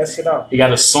check that shit out. He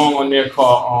got a song on there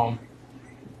called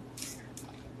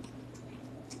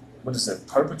what is it?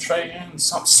 Perpetrating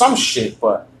some shit,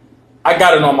 but I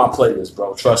got it on my playlist,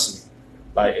 bro. Trust me.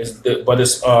 Like it's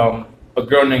a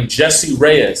girl named Jessie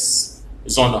Reyes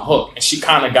is on the hook, and she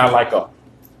kind of got like a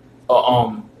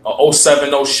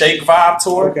 070 Shake vibe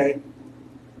to her. Okay.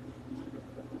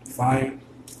 Fine.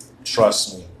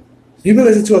 Trust me. You've been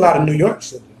listening to a lot of New York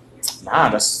shit. Nah,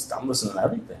 I'm listening to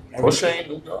everything. Pusha ain't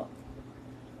New York.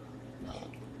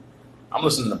 I'm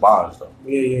listening to bars though.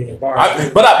 Yeah.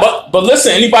 Bars. But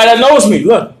listen, anybody that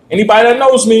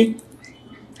knows me,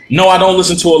 no, I don't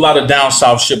listen to a lot of down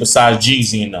south shit besides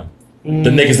Jeezy and them. The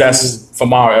niggas that's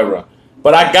from our era.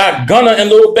 But I got Gunna and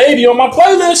Lil Baby on my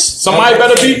playlist. Somebody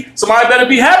better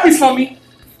be happy for me.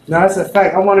 No, that's a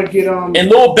fact. I want to get on. And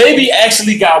Lil Baby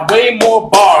actually got way more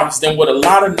bars than what a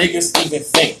lot of niggas even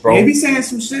think, bro. He be saying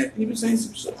some shit.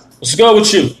 Let's go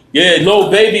with you. Yeah,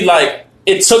 Lil Baby, like,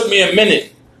 it took me a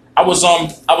minute. I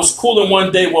was cooling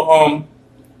one day with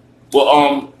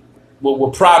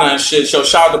Prada and shit. So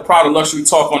shout out to Prada Luxury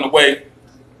Talk on the way.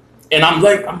 And I'm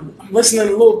listening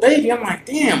to Lil Baby. I'm like,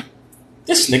 damn,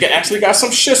 this nigga actually got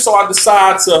some shit. So I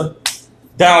decide to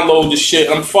download the shit.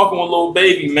 I'm fucking with Lil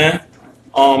Baby, man.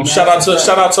 Shout out to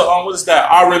what is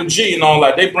that? RMG and all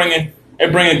that. They bringing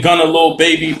Gunna, Lil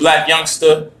Baby, Black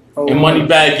Youngster, and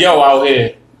Moneybagg Yo out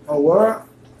here. Oh, what?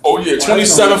 Oh yeah,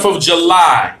 27th of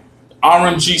July,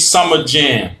 RMG Summer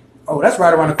Jam. Oh, that's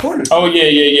right around the corner. Oh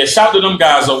yeah. Shout to them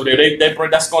guys over there. They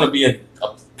that's going to be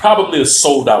probably a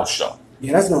sold out show.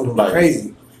 Yeah, that's going to go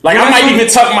crazy. Like, I might even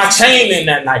tuck my chain in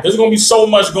that night. There's gonna be so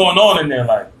much going on in there.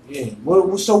 Like, yeah.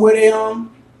 So where they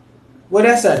where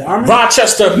that's at? Armory?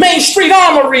 Rochester, Main Street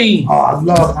Armory. Oh, I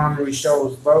love Armory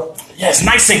shows, bro. Yeah, it's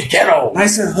nice and ghetto.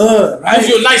 Nice and hood, right? Gives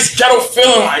you a nice ghetto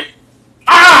feeling. Like,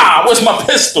 where's my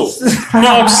pistol? You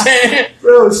know what I'm saying?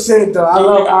 Real shit though. I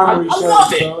love Armory shows. I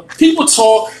love it. Bro. People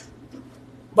talk,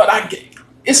 but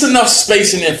it's enough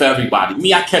space in there for everybody.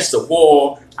 Me, I catch the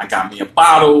wall. I got me a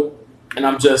bottle, and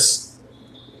I'm just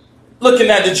looking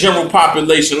at the general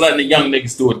population, letting the young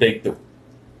niggas do what they do.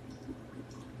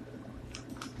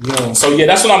 Yo. So yeah,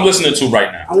 that's what I'm listening to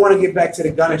right now. I want to get back to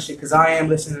the Gunna shit because I am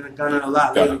listening to Gunna a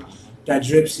lot lately. That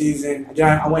drip season.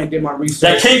 I went and did my research.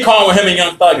 That King Kong with him and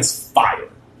Young Thug is fire.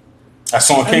 That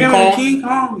song King Kong? King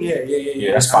Kong? Yeah.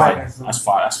 Yeah, that's fire.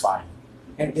 That's fire.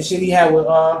 And the shit he had with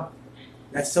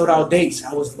that Sold Out Dates.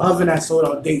 I was loving that Sold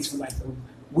Out Dates for like a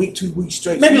week, 2 weeks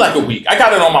straight. Maybe like a week. I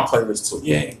got it on my playlist too.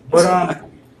 Yeah. But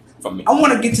for me. I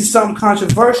want to get to something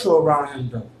controversial around him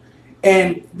though.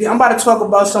 And I'm about to talk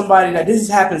about somebody that this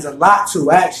happens a lot to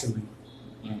actually.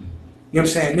 You know what I'm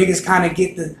saying? Niggas kind of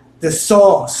get the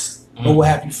sauce or what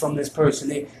have you from this person.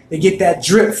 They get that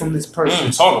drip from this person.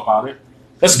 Talk about it.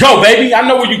 Let's go, baby. I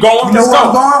know where you going. You know where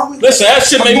I'm going? Listen, that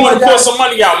shit made me want to pour some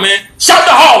money out, man. Shout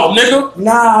to Harlem, nigga.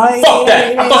 Nah, fuck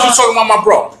that. I thought you were talking about my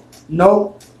bro.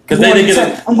 No.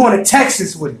 I'm going to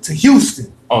Texas with it, to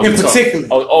Houston in particular.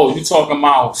 You talking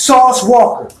about Sauce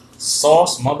Walker.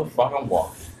 Sauce motherfucking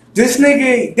Walker. This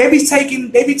nigga, they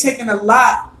be taking a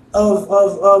lot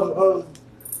of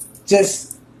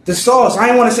just the sauce. I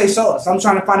ain't want to say sauce. I'm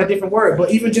trying to find a different word,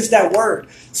 but even just that word,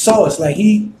 sauce. Like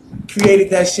he created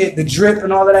that shit, the drip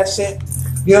and all of that shit.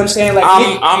 You know what I'm saying? Like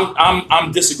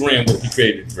I'm disagreeing with he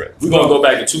created the drip. We're gonna go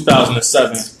back to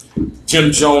 2007.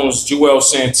 Jim Jones, Joel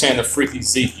Santana, Freaky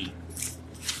Zeke.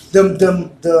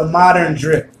 The modern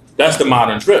drip. That's the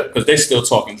modern drip because they still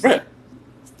talking drip.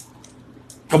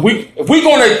 If we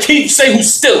gonna say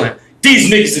who's stealing,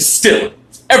 these niggas is stealing.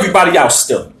 Everybody else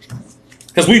stealing.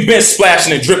 Because we've been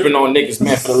splashing and dripping on niggas,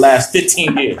 man, for the last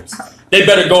 15 years. They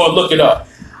better go and look it up.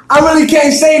 I really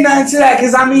can't say nothing to that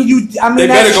because they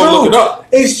better go look it up.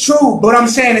 It's true, but I'm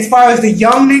saying as far as the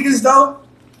young niggas though,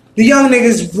 the young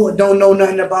niggas don't know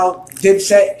nothing about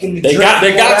Dipset and the They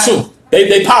got to.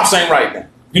 They pops ain't right now.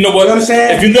 You know what? You know what I'm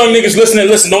saying? If you young niggas listening,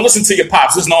 listen. Don't listen to your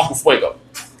pops. Listen to Uncle Fuego.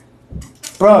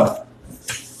 Bruh.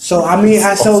 So I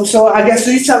guess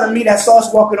so you telling me that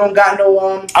Sauce Walker don't got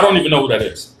no I don't even know who that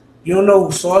is. You don't know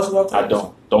who Sauce Walker is? I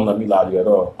don't. Don't let me lie to you at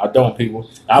all. I don't, people.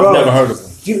 I've never heard of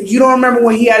him. You don't remember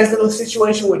when he had his little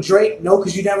situation with Drake? No,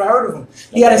 because you never heard of him.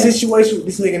 He had a situation with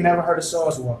this nigga never heard of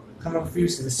Sauce Walker. Coming from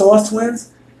Houston. The Sauce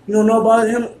Twins? You don't know about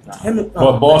him?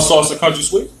 What, Boss Sauce and Country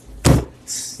Sweet?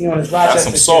 He on his Rochester That's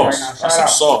some sauce. right now. That's some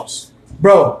sauce.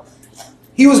 Bro,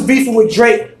 he was beefing with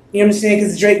Drake. You know what I'm saying?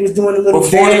 Because Drake was doing a little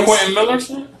Before dance. the Quentin Miller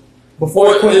shit?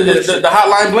 Before the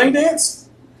Hotline Bling dance?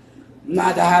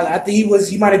 Not the highlight. I think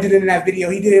he might have did it in that video.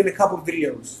 He did it in a couple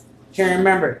videos. Can't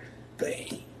remember. But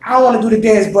I don't want to do the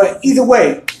dance, but either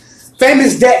way,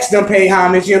 Famous Dex done paid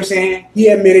homage, you know what I'm saying? He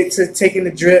admitted to taking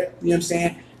the drip, you know what I'm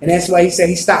saying? And that's why he said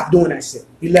he stopped doing that shit.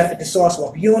 He left it to Sauce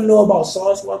Walker. You don't know about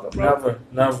Sauce Walker, bro?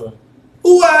 Never.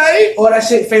 Why? All that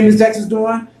shit Famous Dex is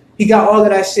doing, he got all of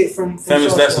that shit from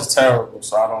Famous Dex is terrible,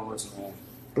 so I don't listen to him.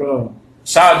 Bro.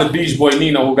 Shout out to Beach Boy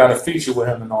Nino who got a feature with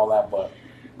him and all that, but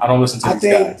I don't listen to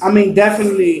these guys. I mean,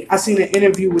 definitely, I seen an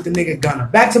interview with the nigga Gunna.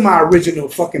 Back to my original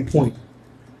fucking point.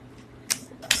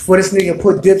 For this nigga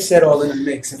put Dipset all in the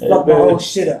mix and fuck my whole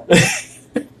shit up.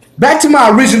 Back to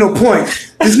my original point.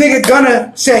 This nigga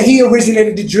Gunna said he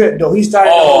originated the drip, though. He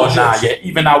started.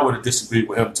 Even I would have disagreed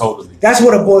with him totally. That's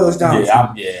what it boils down to.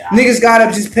 Niggas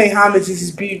gotta just pay homage and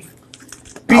just be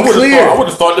clear. I would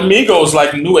have thought the Migos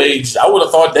like New Age. I would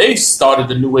have thought they started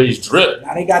the New Age drip.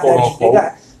 Now they got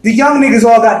that. The young niggas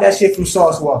all got that shit from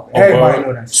Sauce Walker. Everybody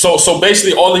know that shit. So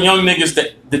basically all the young niggas,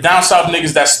 the down south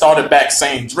niggas that started back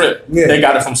saying drip, they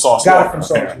got it from Sauce Walker. Got it from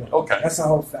Sauce Walker. Okay. That's a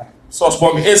whole fact. Sauce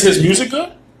Walker. Is his music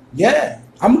good? Yeah.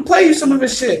 I'm going to play you some of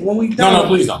his shit when we done. No,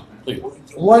 please don't. Please.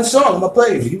 One song, I'm going to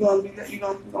play you. You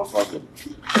gonna fuck with me.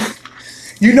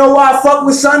 You know why I fuck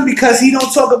with Son? Because he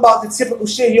don't talk about the typical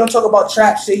shit. He don't talk about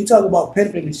trap shit. He talk about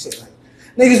pimping and shit. Like,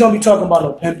 niggas don't be talking about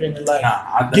no pimping and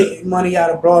like getting money out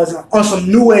of bras on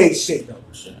some new age shit though.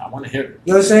 I want to hear it.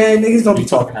 You know what I'm saying? Niggas don't be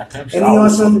talking that pimp shit. And he on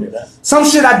some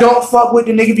shit I don't fuck with.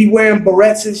 The nigga be wearing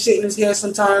barrettes and shit in his hair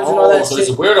sometimes and all that so shit.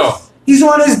 He's a weirdo. He's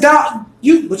on his down.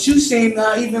 But you seen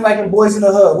even like in Boys in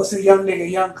the Hood. What's the young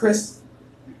nigga? Young Chris.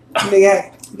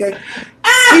 Nigga,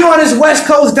 he on his West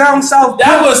Coast down south.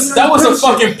 That was a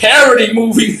fucking parody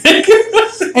movie.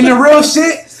 And the real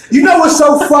shit. You know what's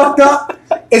so fucked up?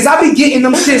 is I be getting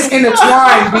them shits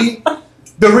intertwined, B.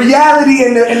 The reality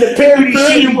and the parody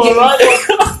shit be getting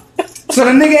right? So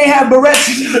the nigga ain't have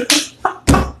barrettes.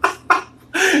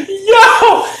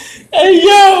 Yo! Hey,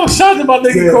 yo! Shout out to my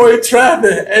nigga Yeah. Corey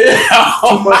Trappin'. Hey,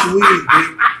 Too much weed, B.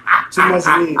 Too much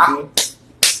weed, B.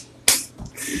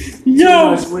 Too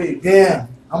yo! much weed. Damn,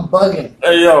 I'm bugging.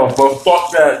 Hey, yo, but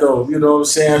fuck that, though. You know what I'm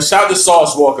saying? Shout out to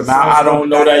Sauce Walker. Now, I don't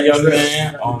know that young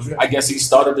man. I guess he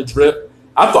started the drip.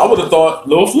 I would have thought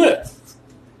Lil Flip.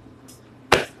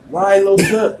 Why Lil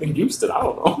Flip? In Houston, I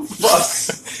don't know. Fuck.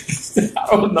 I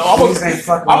don't know. I'm Niggas ain't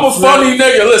fucking a with funny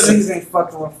Flip. nigga. Listen. Niggas ain't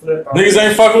fucking with Flip. Niggas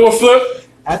ain't fucking with Flip?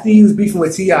 After he was beefing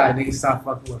with T.I., niggas stopped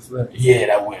fucking with Flip. Yeah,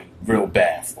 that went real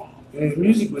bad for him. And his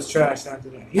music was trash after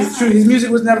that. His music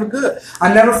was never good.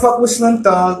 I never fucked with Slim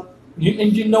Thug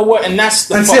And you know what? And that's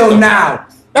the until fucked up now.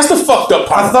 part. That's the fucked up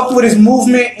part. I fucked with his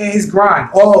movement and his grind.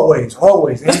 Always.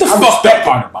 That's the And I fucked respect up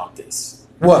part about this.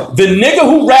 What? The nigga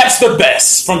who raps the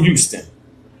best from Houston,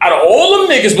 out of all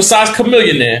them niggas besides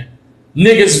Chamillionaire,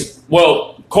 niggas,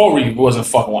 well, Corey wasn't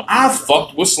fucking one. I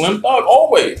fucked with Slim Thug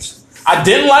always. I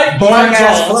didn't like Boring Mike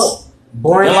ass Jones. flow.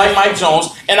 Boring. Didn't like Mike Jones.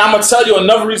 And I'm going to tell you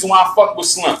another reason why I fucked with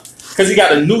Slim. Because he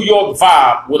got a New York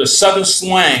vibe with a southern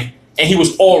slang, and he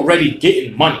was already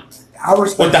getting money. I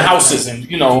respect With the that. houses and,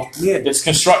 you know, Yeah. it's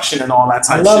construction and all that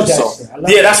type I love of shit. that So, shit. I love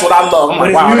yeah, that that's what I love. I'm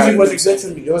But like, wow. his I music gotta- wasn't good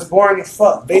to me. It was boring as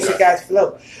fuck. Basic Okay. ass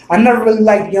flow. I never really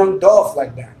liked Young Dolph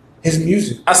like that. His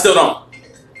music. I still don't.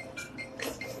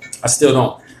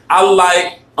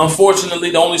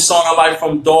 Unfortunately, the only song I like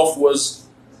from Dolph was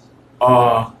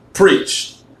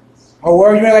Preach. Oh,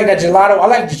 where you mean like that gelato? I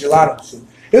like the gelato shit.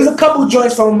 There's a couple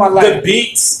joints from my The life.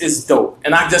 beats is dope.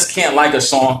 And I just can't like a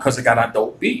song because it got a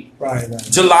dope beat. Right.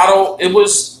 Gelato, it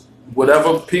was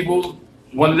whatever people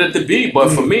wanted it to be.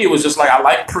 But for me, it was just like I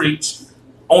like Preach.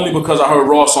 Only because I heard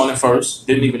Ross on it first.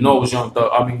 Didn't even know it was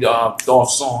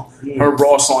Dolph's song. Heard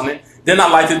Ross on it. Then I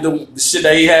liked the shit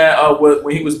that he had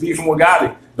when he was beefing with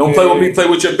Gotti. Don't play with me, play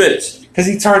with your bitch. Because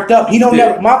he turned up. He don't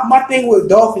Yeah. never. My thing with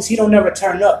Dolph is he don't never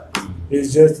turn up.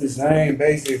 It's just the same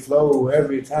basic flow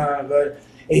every time, but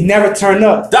he never turn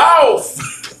up. Dolph!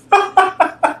 You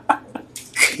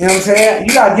know what I'm saying?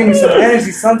 You gotta give me some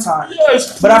energy sometimes.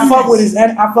 Yes, But I fuck with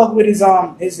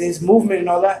his movement and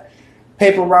all that.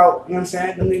 Paper route, you know what I'm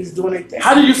saying? Them niggas doing their thing.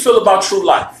 How do you feel about True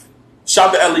Life?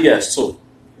 Shout to LES too.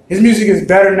 His music is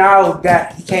better now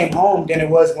that he came home than it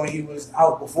was when he was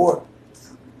out before.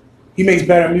 He makes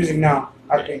better music now,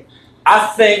 I think. I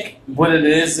think what it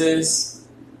is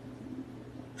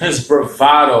his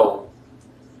bravado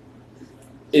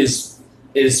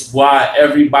is why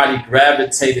everybody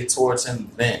gravitated towards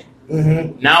him then.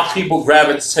 Mm-hmm. Now people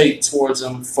gravitate towards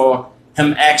him for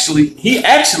him he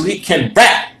actually can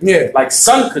rap. Yeah. Like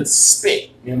Son could spit, you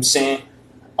know what I'm saying?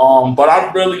 But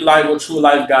I really like what True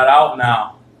Life got out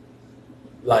now.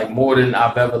 Like more than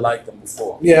I've ever liked them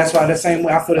before. Yeah, that's why the same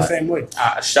way. I feel the same way.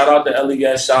 Shout out to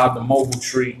LES, shout out to Mobile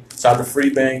Tree, shout out to Free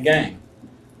Band Gang.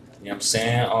 You know what I'm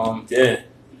saying? Yeah.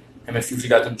 Him and Future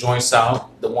got them joints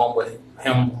out. The one with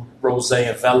him, Rose,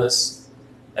 and Velas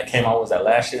that came out, was that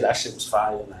last year? That shit was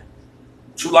fire. Like,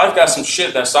 True Life got some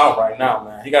shit that's out right now,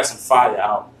 man. He got some fire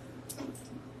out.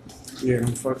 Yeah, I'm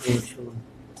fucking with True.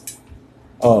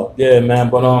 Oh, yeah,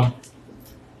 man. But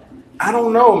I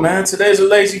don't know, man. Today's a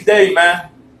lazy day, man.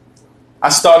 I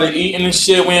started eating and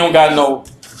shit. We ain't got no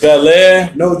Bel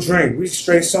Air. No drink. We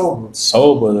straight sober.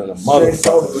 Sober than a Straight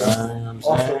sober, motherfucker, man. You know what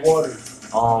Off I'm the saying? water.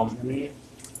 I mean,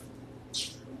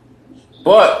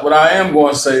 But what I am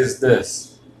going to say is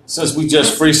this. Since we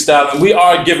just freestyling, we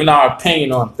are giving our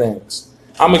opinion on things.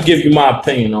 I'm going to give you my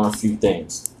opinion on a few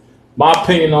things. My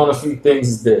opinion on a few things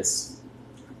is this.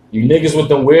 You niggas with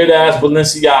them weird-ass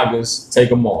Balenciagas, take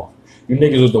them off. You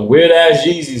niggas with them weird-ass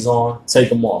Yeezys on, take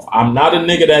them off. I'm not a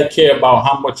nigga that care about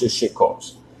how much this shit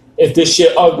costs. If this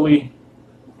shit ugly,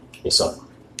 it's ugly.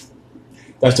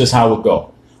 That's just how it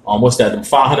go. What's that? Them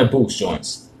 500 Boots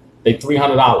joints. They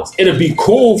 $300. It'd be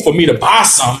cool for me to buy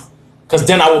some, because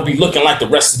then I will be looking like the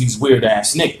rest of these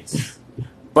weird-ass niggas.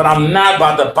 But I'm not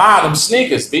about to buy them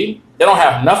sneakers, B. They don't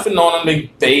have nothing on them. They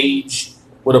beige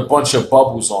with a bunch of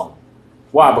bubbles on them.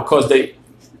 Why? Because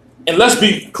and let's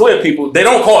be clear, people, they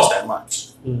don't cost that much.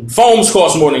 Foams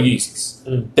cost more than Yeezys.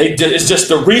 It's just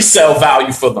the resale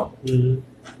value for them.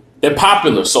 They're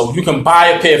popular, so you can buy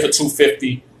a pair for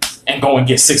 $250 and go and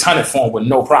get $600 for them with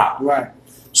no problem. right.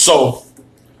 So,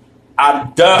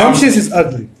 Them shits is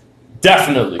ugly.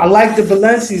 Definitely. I like the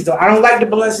Balenci's though. I don't like the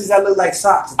Balenci's that look like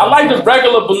socks. I like the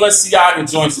regular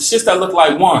Balenciaga joints, the shits that look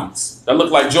like ones, that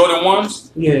look like Jordan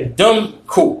ones. Yeah. Them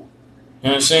cool. You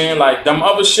know what I'm saying? Like them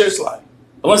other shits, like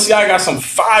Balenciaga got some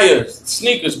fire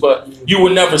sneakers, but you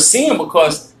would never see them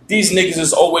because these niggas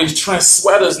is always trend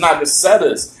sweaters, not the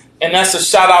setters. And that's a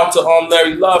shout out to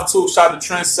Larry Love too. Shout out to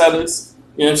trendsetters.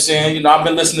 You know what I'm saying? You know, I've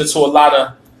been listening to a lot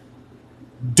of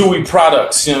Dewey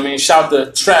products. You know what I mean? Shout out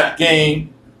to Trap Game. You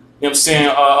know what I'm saying?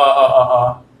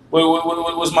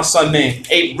 What was my son name?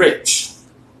 Ape Rich.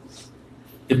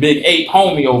 The big ape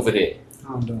homie over there.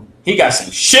 He got some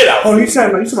shit out. Oh, you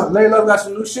talking about Larry Love got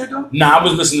some new shit though? Nah, I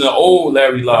was listening to old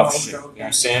Larry Love shit. Okay. You know what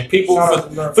I'm saying? People,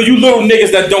 for you little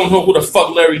niggas that don't know who the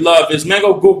fuck Larry Love is, man,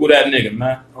 go Google that nigga,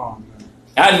 man. Oh, man.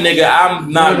 That nigga,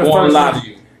 I'm not going to lie to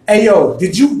you. Hey, yo,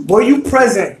 were you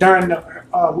present during the,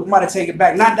 we might have taken it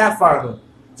back, not that far ago,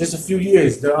 just a few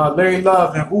years, the Larry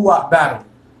Love and Uwap battle?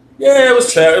 Yeah, it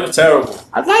was terrible.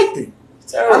 I liked it.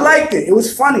 Terrible. I liked it. It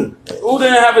was funny. Ooh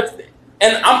didn't have it.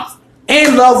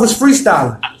 And Love was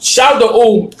freestyling. Shout to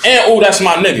Ooh, and Ooh, that's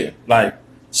my nigga. Like,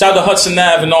 shout to Hudson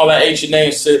Ave and all that ancient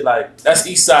name shit. Like, that's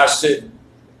East Side shit.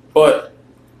 But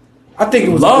I think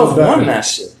it was Love won that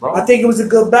shit, bro. I think it was a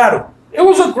good battle. It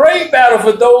was a great battle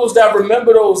for those that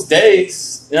remember those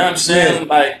days. You know what I'm saying? Yeah.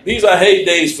 Like, these are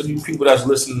heydays for you people that's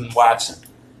listening and watching. You know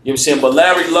what I'm saying? But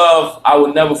Larry Love, I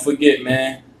will never forget,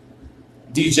 man.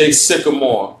 DJ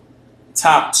Sycamore,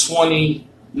 top 20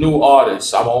 new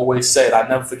artists. I'm always say it. I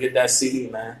never forget that CD,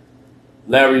 man.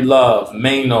 Larry Love,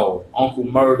 Mano, Uncle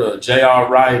Murder, J.R.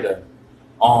 Ryder,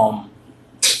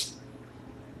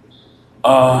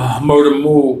 Murder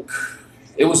Mook.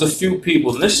 It was a few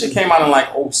people. And this shit came out in like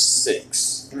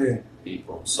 06. Yeah.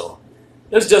 People. So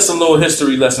it's just a little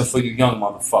history lesson for you young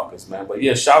motherfuckers, man. But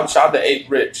yeah, shout to Ape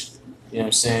Rich. You know what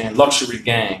I'm saying? Luxury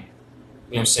Gang.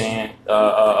 You know what I'm saying?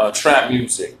 Trap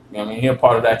music. You know what I mean? He a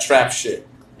part of that trap shit.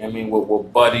 You know what I mean?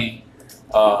 With Buddy,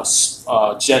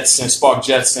 Jetson, Spark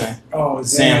Jetson,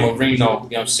 San Marino. You know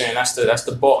what I'm saying? That's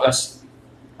the boss.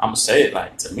 I'm gonna say it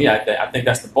like, to me, I think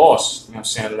that's the boss. You know what I'm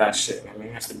saying? Of that shit. You know what I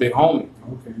mean? That's the big homie.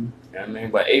 Okay. You know what I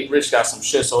mean? But Ape Rich got some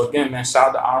shit. So again, man,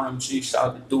 shout out to RMG, shout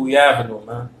out to Dewey Avenue,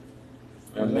 man.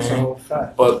 You know what I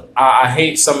mean? But I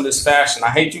hate some of this fashion. I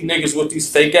hate you niggas with these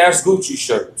fake ass Gucci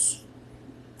shirts.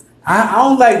 I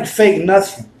don't like fake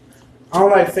nothing. I don't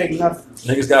like fake nothing.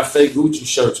 Niggas got fake Gucci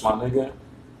shirts, my nigga.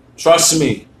 Trust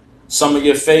me, some of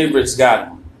your favorites got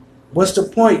them. What's the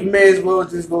point? You may as well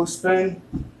just go spend.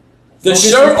 The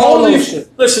shirt only.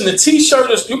 Listen, the t-shirt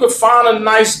is, you can find a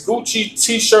nice Gucci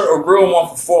t-shirt, a real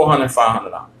one, for $400,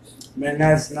 $500. Man,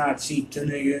 that's not cheap to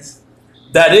niggas.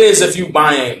 That is if you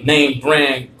buying name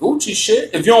brand Gucci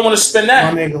shit. If you don't want to spend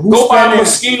that, go buy a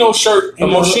Moschino shirt. A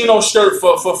Moschino shirt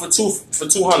for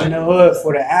 $200. In the hood,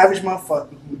 for the average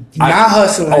motherfucker, not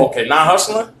hustling. Okay, not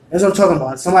hustling. That's what I'm talking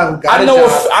about. Somebody who got a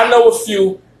job. I know a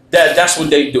few that's what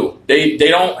they do. They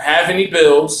don't have any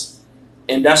bills,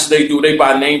 and that's what they do. They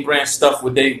buy name brand stuff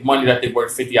with their money that they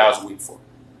work 50 hours a week for.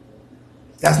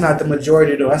 That's not the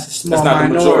majority, though. That's a small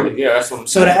minority. That's not the majority. Yeah, that's what I'm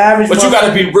saying. So the average, but you got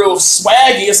to be real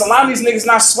swaggy. It's a lot of these niggas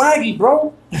not swaggy,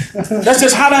 bro. That's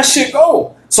just how that shit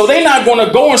go. So they not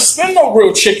gonna go and spend no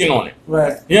real chicken on it.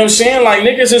 Right. You know what I'm saying? Like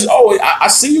niggas is I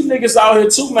see you niggas out here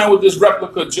too, man, with this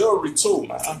replica jewelry too,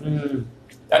 man.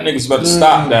 That niggas better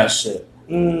stop that shit.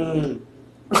 That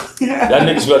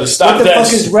niggas better stop that shit. What the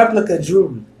fuck is replica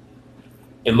jewelry?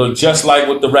 It look just like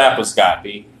what the rappers got,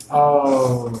 B.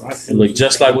 Oh, I see. It look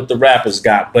just like what the rappers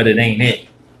got, but it ain't it.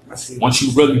 I see. Once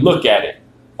you really look at it,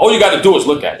 all you got to do is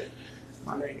look at it.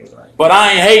 My nigga, right. But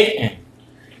I ain't hating.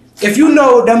 If you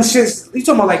know them shits, you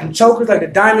talking about like the chokers, like the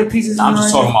diamond pieces? I'm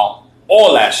just talking about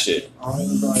all that shit.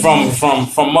 From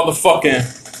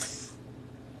motherfucking.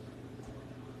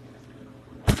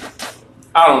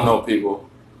 I don't know, people.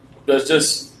 There's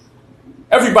just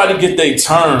everybody get their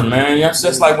turn, man. That's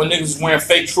just like when niggas wearing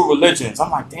fake True Religions. I'm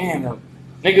like, damn.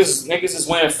 Niggas is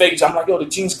wearing fake. I'm like, yo, the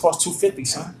jeans cost $250,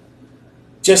 son.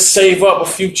 Just save up a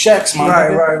few checks, man.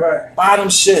 Right. Buy them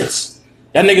shits.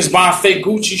 That niggas buying fake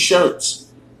Gucci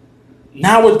shirts.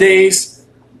 Nowadays,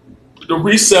 the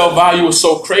resale value is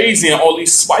so crazy, and all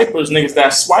these swipers, niggas that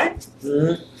swipe,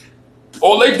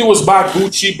 all they do is buy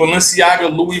Gucci,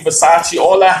 Balenciaga, Louis, Versace,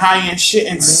 all that high-end shit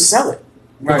and sell it.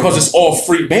 Because it's all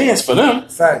free bands for them.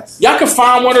 Facts. Y'all can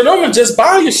find one of them and just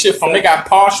buy your shit from. They got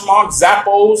Poshmark,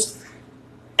 Zappos,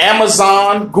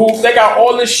 Amazon, Google. They got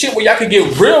all this shit where y'all can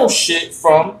get real shit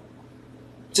from.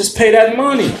 Just pay that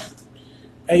money.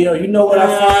 Hey, yo, you know what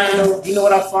I find, though? You know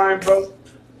what I find, bro?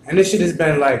 And this shit has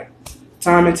been, like,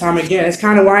 time and time again. It's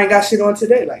kind of why I ain't got shit on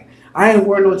today. Like, I ain't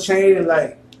wearing no chain in,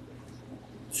 like,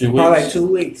 probably like 2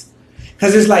 weeks.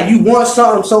 Because it's like you want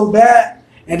something so bad,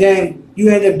 and then you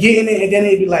end up getting it, and then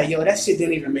they be like, yo, that shit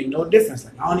didn't even make no difference.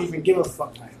 Like, I don't even give a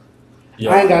fuck. Like,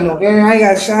 I ain't got no air. I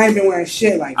ain't been wearing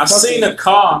shit. Like, I seen a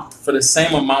car for the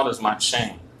same amount as my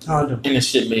chain. And the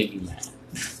shit made me mad.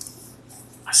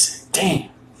 I said, damn.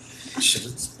 should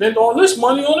have spent all this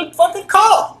money on a fucking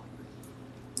car.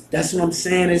 That's what I'm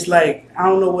saying. It's like, I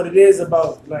don't know what it is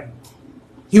about, like,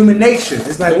 human nature.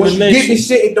 It's like, once you get this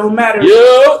shit, it don't matter.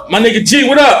 Yo, my nigga G,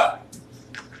 what up?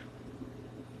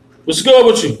 What's good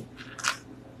with you?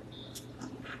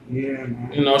 Yeah,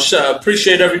 man. You know,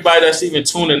 appreciate everybody that's even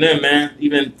tuning in, man.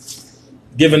 Even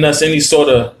giving us any sort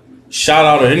of shout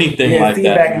out or anything like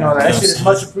feedback that. And all that. That shit is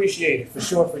much appreciated, for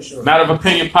sure, for sure. Matter of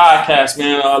Opinion Podcast,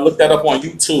 man. Look that up on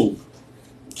YouTube.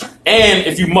 And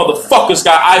if you motherfuckers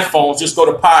got iPhones, just go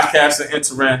to podcast and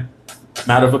enter in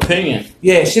Matter of Opinion.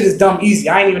 Yeah, shit is dumb easy.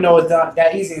 I didn't even know it was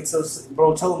that easy until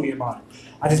bro told me about it.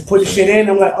 I just put the shit in,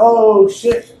 I'm like, oh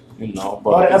shit. You know,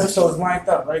 bro. All the episodes lined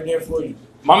up right there for you.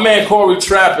 My man Corey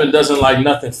Trappin doesn't like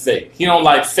nothing fake. He don't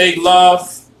like fake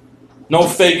love, no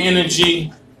fake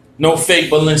energy, no fake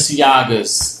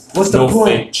Balenciagas. What's the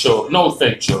point? No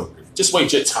fake children. Just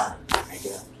wait your time,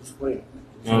 nigga. Just wait.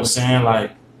 You know what I'm saying?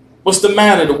 Like, what's the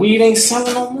matter? The weed ain't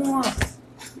selling no more.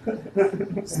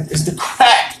 Is the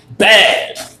crack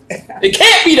bad? It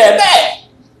can't be that bad.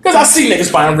 Because I see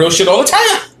niggas buying real shit all the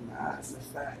time. Nah, that's a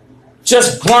fact.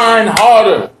 Just grind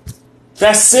harder.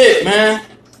 That's it, man.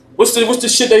 What's the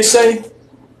shit they say?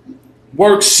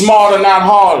 Work smarter, not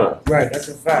harder. Right, that's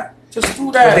a fact. Just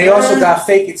do that. But they also got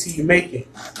fake it till you make it.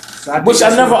 So Which I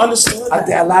never understood. I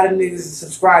think a lot of niggas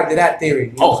subscribe to that theory.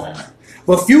 You know Oh.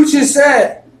 But Future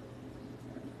said,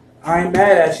 I ain't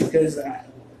mad at you because,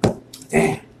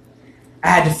 damn, I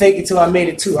had to fake it till I made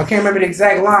it too. I can't remember the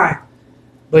exact line,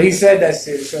 but he said that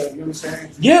shit. So, you know what I'm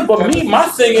saying? Yeah, but my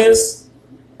thing is,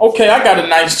 okay, I got a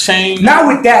nice chain. Not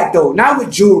with that, though. Not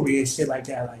with jewelry and shit like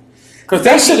that. Because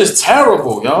that shit is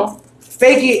terrible, yo.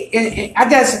 Fake it, and I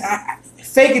guess,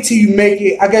 fake it till you make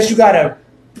it. I guess you got to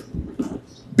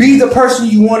be the person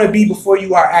you want to be before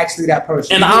you are actually that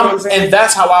person. And you know and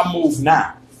that's how I move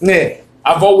now. Yeah.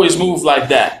 I've always moved like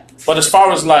that. But as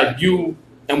far as like you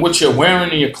and what you're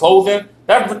wearing in your clothing,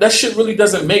 that shit really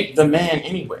doesn't make the man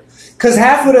anyway. Because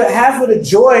half of the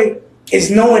joy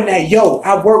is knowing that, yo,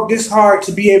 I worked this hard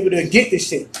to be able to get this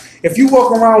shit. If you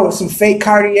walk around with some fake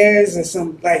Cartiers and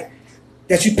some like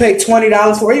that you pay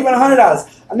 $20 for, or even $100,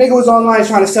 a nigga was online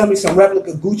trying to sell me some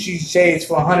replica Gucci shades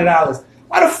for $100.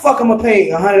 Why the fuck am I pay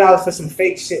 $100 for some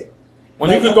fake shit? When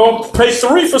like, you could go pay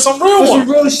 $3 for some real one. For some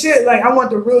real shit. Like, I want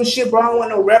the real shit, bro. I don't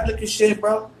want no replica shit,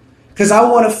 bro. Because I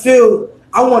want to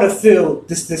feel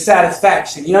the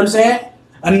satisfaction. You know what I'm saying?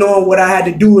 I knowing what I had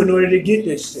to do in order to get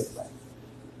this shit. Like,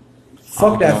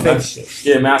 fuck that fake shit.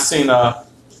 Yeah, man, I seen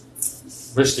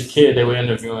Rich the Kid. They were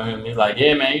interviewing him. He's like,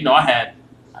 yeah, man, you know, I had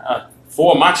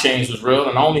 4 of my chains was real,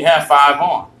 and I only had 5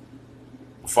 on.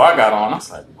 Before I got on, I was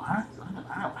like, what?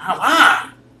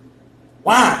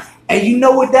 Why? And you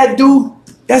know what that do?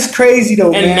 That's crazy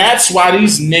though, man. And that's why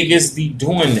these niggas be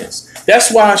doing this.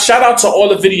 That's why, shout out to all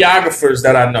the videographers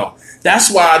that I know.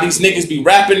 That's why these niggas be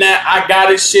rapping that I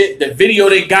got it shit, the video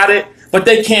they got it, but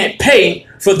they can't pay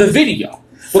for the video.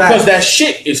 Because that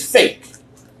shit is fake.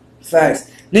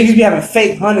 Facts. Niggas be having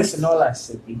fake hundreds and all that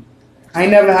shit, B. I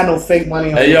ain't never had no fake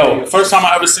money on Hey, yo, first time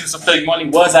I ever seen some fake money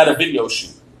was at a video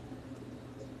shoot.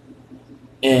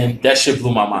 And that shit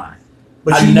blew my mind.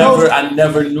 But I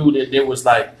never knew that there was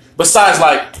like, besides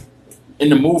like in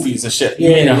the movies and shit,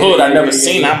 in the hood, I never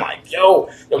seen. I'm like, yo,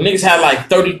 niggas had like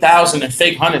 30,000 in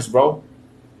fake hundreds, bro.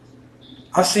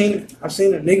 I seen it. A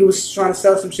nigga was trying to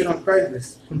sell some shit on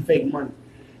Craigslist, some fake money.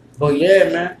 But yeah,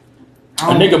 man.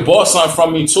 A nigga bought something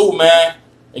from me too, man,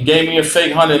 and gave me a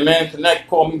fake 100, man. Connect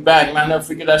called me back, man. I never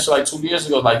forget that shit like 2 years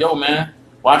ago. Like, yo, man,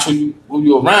 watch who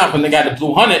you around when they got the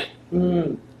blue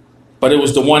 100. But it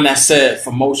was the one that said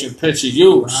for motion picture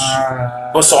use.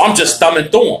 But so I'm just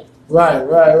thumbing through them.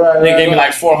 Right. They gave me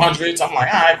like 400s. I'm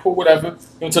like, all right, cool, whatever.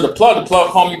 Went to the plug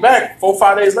called me back 4 or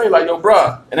 5 days later, like, yo,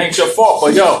 bruh, it ain't your fault,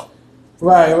 but yo.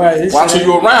 Right. Watch who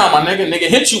you around, my nigga. Nigga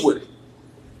hit you with it.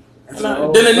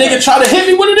 Then the nigga try to hit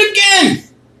me with it again.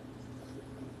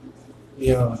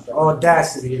 Yo, the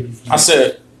audacity. I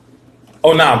said,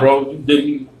 oh, nah, bro. You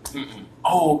didn't.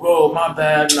 Oh, bro, my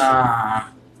bad, nah.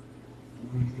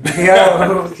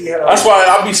 Yo. That's why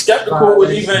I'll be skeptical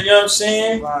with even, you know what I'm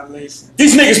saying? Violation.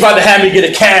 These niggas about to have me get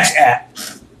a cash app.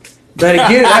 Better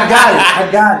get it. I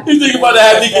got it. These niggas about to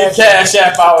have me get a cash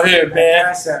app out here, man.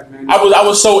 Cash app, man. I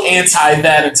was so anti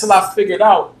that until I figured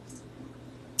out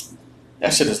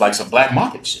that shit is like some black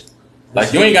market shit.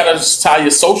 Like, you ain't got to tie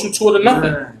your social to it or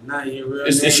nothing.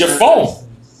 It's your phone.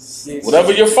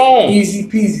 Whatever your phone. Easy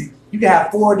peasy. You can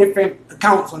have 4 different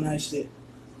accounts on that shit.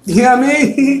 You know what I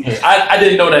mean? I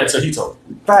didn't know that until he told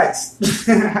me. Facts.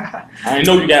 I didn't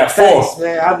know you got 4. Facts,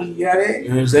 man. I mean, you know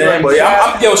what I'm saying? But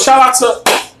yeah, yo, shout out to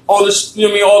all the, you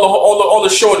know what I mean, all the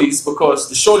shorties, because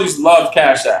the shorties love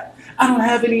Cash App. I don't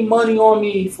have any money on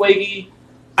me, Fuegi.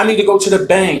 I need to go to the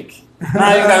bank. Nah,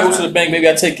 I ain't gotta go to the bank. Maybe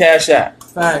I take cash out.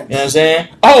 Facts. You know what I'm saying?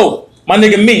 Oh, my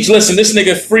nigga Meech. Listen, this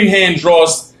nigga freehand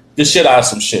draws the shit out of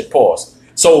some shit. Pause.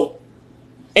 So,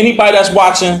 anybody that's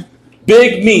watching,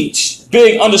 Big Meech,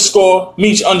 big underscore,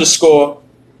 Meech underscore, you know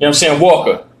what I'm saying,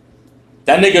 Walker.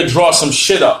 That nigga draw some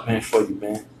shit up, man, for you,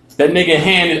 man. That nigga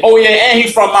handed, oh yeah, and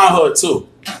he from my hood, too.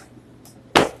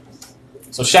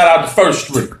 So shout out to First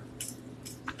Street.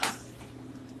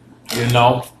 You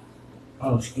know?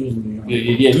 Oh, excuse me.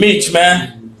 Yeah, Meech,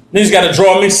 man. Niggas gotta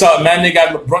draw me something, man.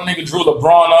 Nigga drew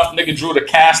LeBron up. Nigga drew the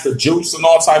cast of Juice and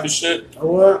all type of shit. Oh,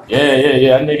 what?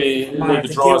 Yeah. That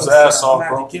nigga draw his ass off,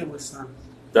 bro.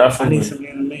 Definitely. I need some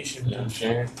animation.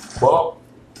 Yeah, well,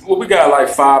 we got like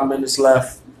 5 minutes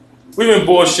left. We've been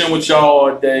bullshitting with y'all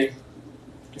all day.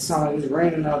 It sounds like it's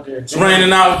raining out there. It's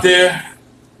raining out there.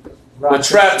 The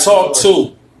Trap Talk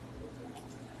 2.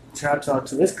 Trap Talk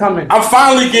 2. It's coming. I'm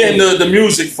finally getting the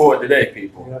music for it today,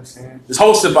 people. You know what I'm saying? It's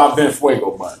hosted by Ben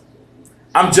Fuego, but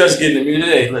I'm just getting the music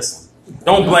today. Listen,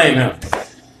 don't blame him.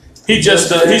 He's just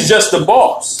the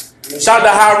boss. Shout out to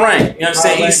High Rank. You know what I'm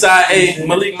saying? Eastside A,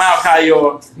 Malik Malachi,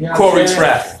 or Corey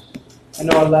Trap. I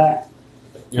know a lot.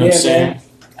 You know what I'm saying?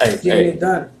 Hey, Getting it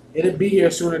done. It'll be here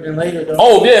sooner than later, though.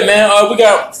 Oh, yeah, man. We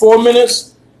got 4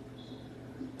 minutes.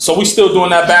 So we still doing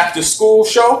that back to school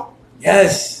show?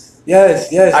 Yes.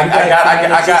 I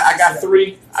got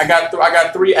three. I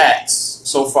got 3 acts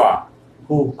so far.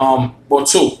 Who? Well,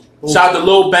 2. Who? Shout out to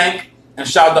Lil Bank and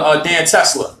shout out to Dan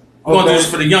Tesla. We're going to do this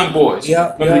for the young boys. The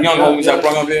young homies I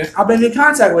brought up here. I've been in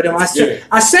contact with him. I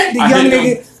sent the young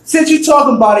nigga, since you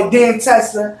talking about it, Dan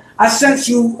Tesla, I sent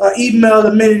you an email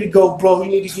a minute ago, bro. You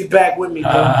need to get back with me,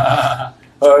 bro.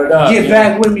 Get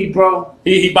back with me, bro.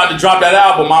 He about to drop that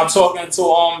album. I'm talking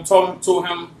to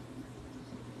him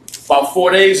about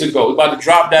 4 days ago. We about to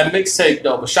drop that mixtape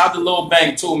though. But shout out to Lil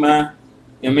Bank too, man.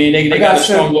 You know what I mean? They got a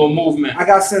strong little movement. I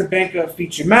got some Banker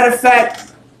feature. Matter of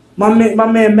fact, my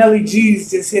man Melly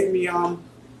G's just hit me.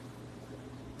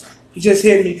 He just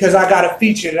hit me because I got a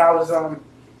feature that I was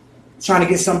trying to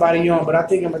get somebody on. But I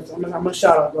think I'm gonna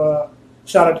shout out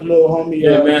to Lil Homie,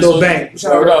 Lil Bank.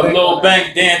 Shout out to Lil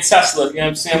Bank, Dan Tesla. You know what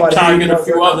I'm saying? I'm trying to get a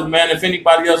few others, man. If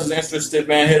anybody else is interested,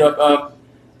 man, hit up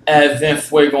at Vin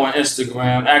Fuego on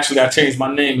Instagram. Actually, I changed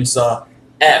my name. It's at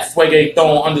Fuegathon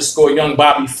 _ Young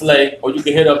Bobby Flay, or you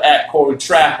can hit up at Corey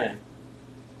Trappin'.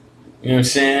 You know what I'm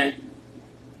saying?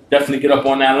 Definitely get up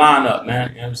on that lineup, man.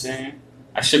 You know what I'm saying?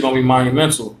 That shit gonna be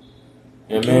monumental.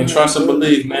 Yeah, man. Trust and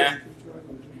believe, man.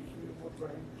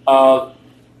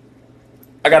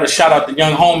 I got to shout out the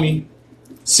young homie.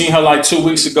 Seen her like 2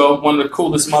 weeks ago. One of the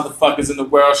coolest motherfuckers in the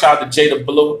world. Shout out to Jada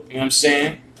Blue. You know what I'm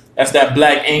saying? That's that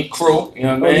Black Ink crew. You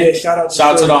know what I mean? Yeah, shout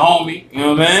out to the homie. You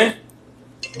know what I mean?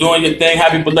 Doing your thing.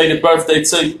 Happy belated birthday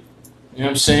to you. You know what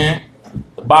I'm saying?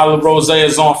 The bottle of rosé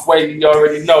is on Fuego. You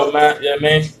already know, man. You know what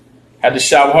I mean? Had to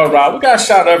shout her out. We got to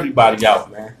shout everybody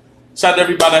out, man. Shout out to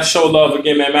everybody that show love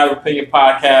again, man. Matter of Opinion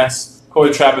Podcast.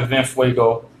 Corey Trapp and Vin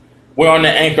Fuego. We're on the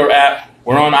Anchor app.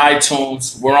 We're on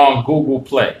iTunes. We're on Google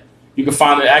Play. You can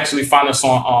find us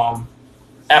on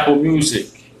Apple Music,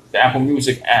 the Apple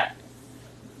Music app.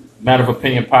 Matter of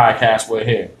Opinion Podcast. We're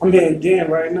here. I'm hitting Dan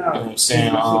right now. You know what I'm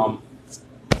saying?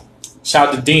 Shout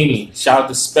out to Deanie. Shout out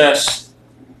to Spesh.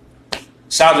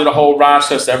 Shout out to the whole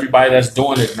Rochester, everybody that's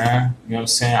doing it, man. You know what I'm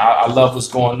saying? I love what's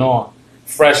going on.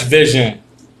 Fresh Vision.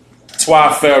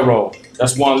 Twi Pharaoh.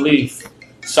 That's One Leaf.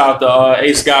 Shout out to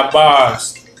Ace Got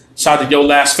Bars. Shout out to Yo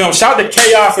Last Film. Shout out to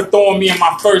KR for throwing me in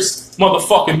my first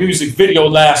motherfucking music video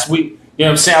last week. You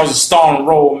know what I'm saying? I was a star on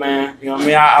roll, man. You know what I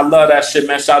mean? I love that shit,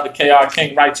 man. Shout out to KR,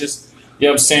 King Righteous. You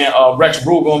know what I'm saying? Rex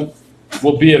Rugum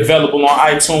will be available on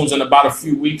iTunes in about a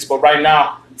few weeks. But right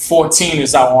now, 14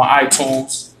 is out on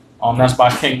iTunes. That's by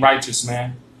King Righteous,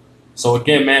 man. So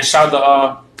again, man, shout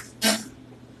out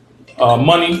to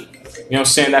Money. You know what I'm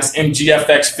saying? That's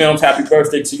MGFX Films. Happy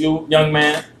birthday to you, young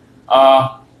man.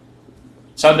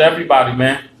 Shout out to everybody,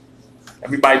 man.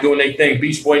 Everybody doing their thing.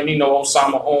 Beach Boy Nino,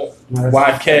 Osama On,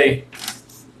 YK.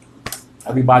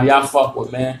 Everybody I fuck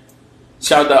with, man.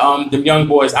 Shout out to them young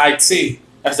boys, IT.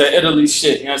 That's that Italy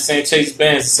shit. You know what I'm saying? Chase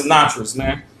Bands, Sinatra's,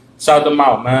 man. Shout them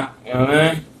out, man. You know what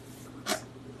I mean?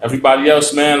 Everybody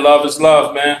else, man, love is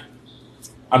love, man.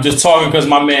 I'm just talking because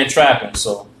my man trapping,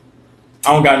 so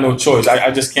I don't got no choice.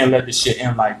 I just can't let this shit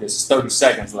end like this. It's 30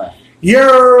 seconds left.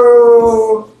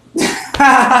 Yo!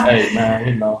 Hey, man,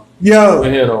 you know. Yo,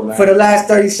 we're here, though, man. For the last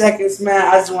 30 seconds, man,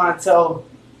 I just want to tell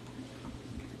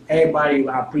everybody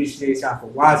I appreciate y'all for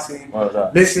watching,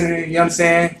 listening, you know what I'm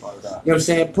saying? You know what I'm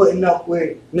saying? Putting up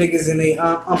with niggas and their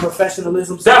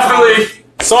unprofessionalism. Definitely.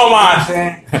 So am I. You know what I'm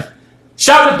saying?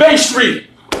 Shout out to Bay Street.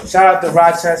 Shout out to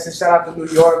Rochester. Shout out to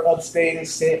New York, upstate and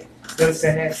shit. You know what I'm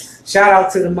saying? Shout out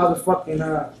to the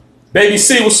motherfucking Baby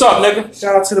C, what's up, nigga?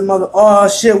 shout out to the mother. Oh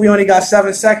shit, we only got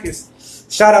 7 seconds.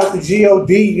 Shout out to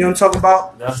God. You know what I'm talking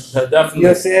about? Yeah, definitely. You know what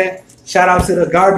I'm saying? Shout out to the garbage.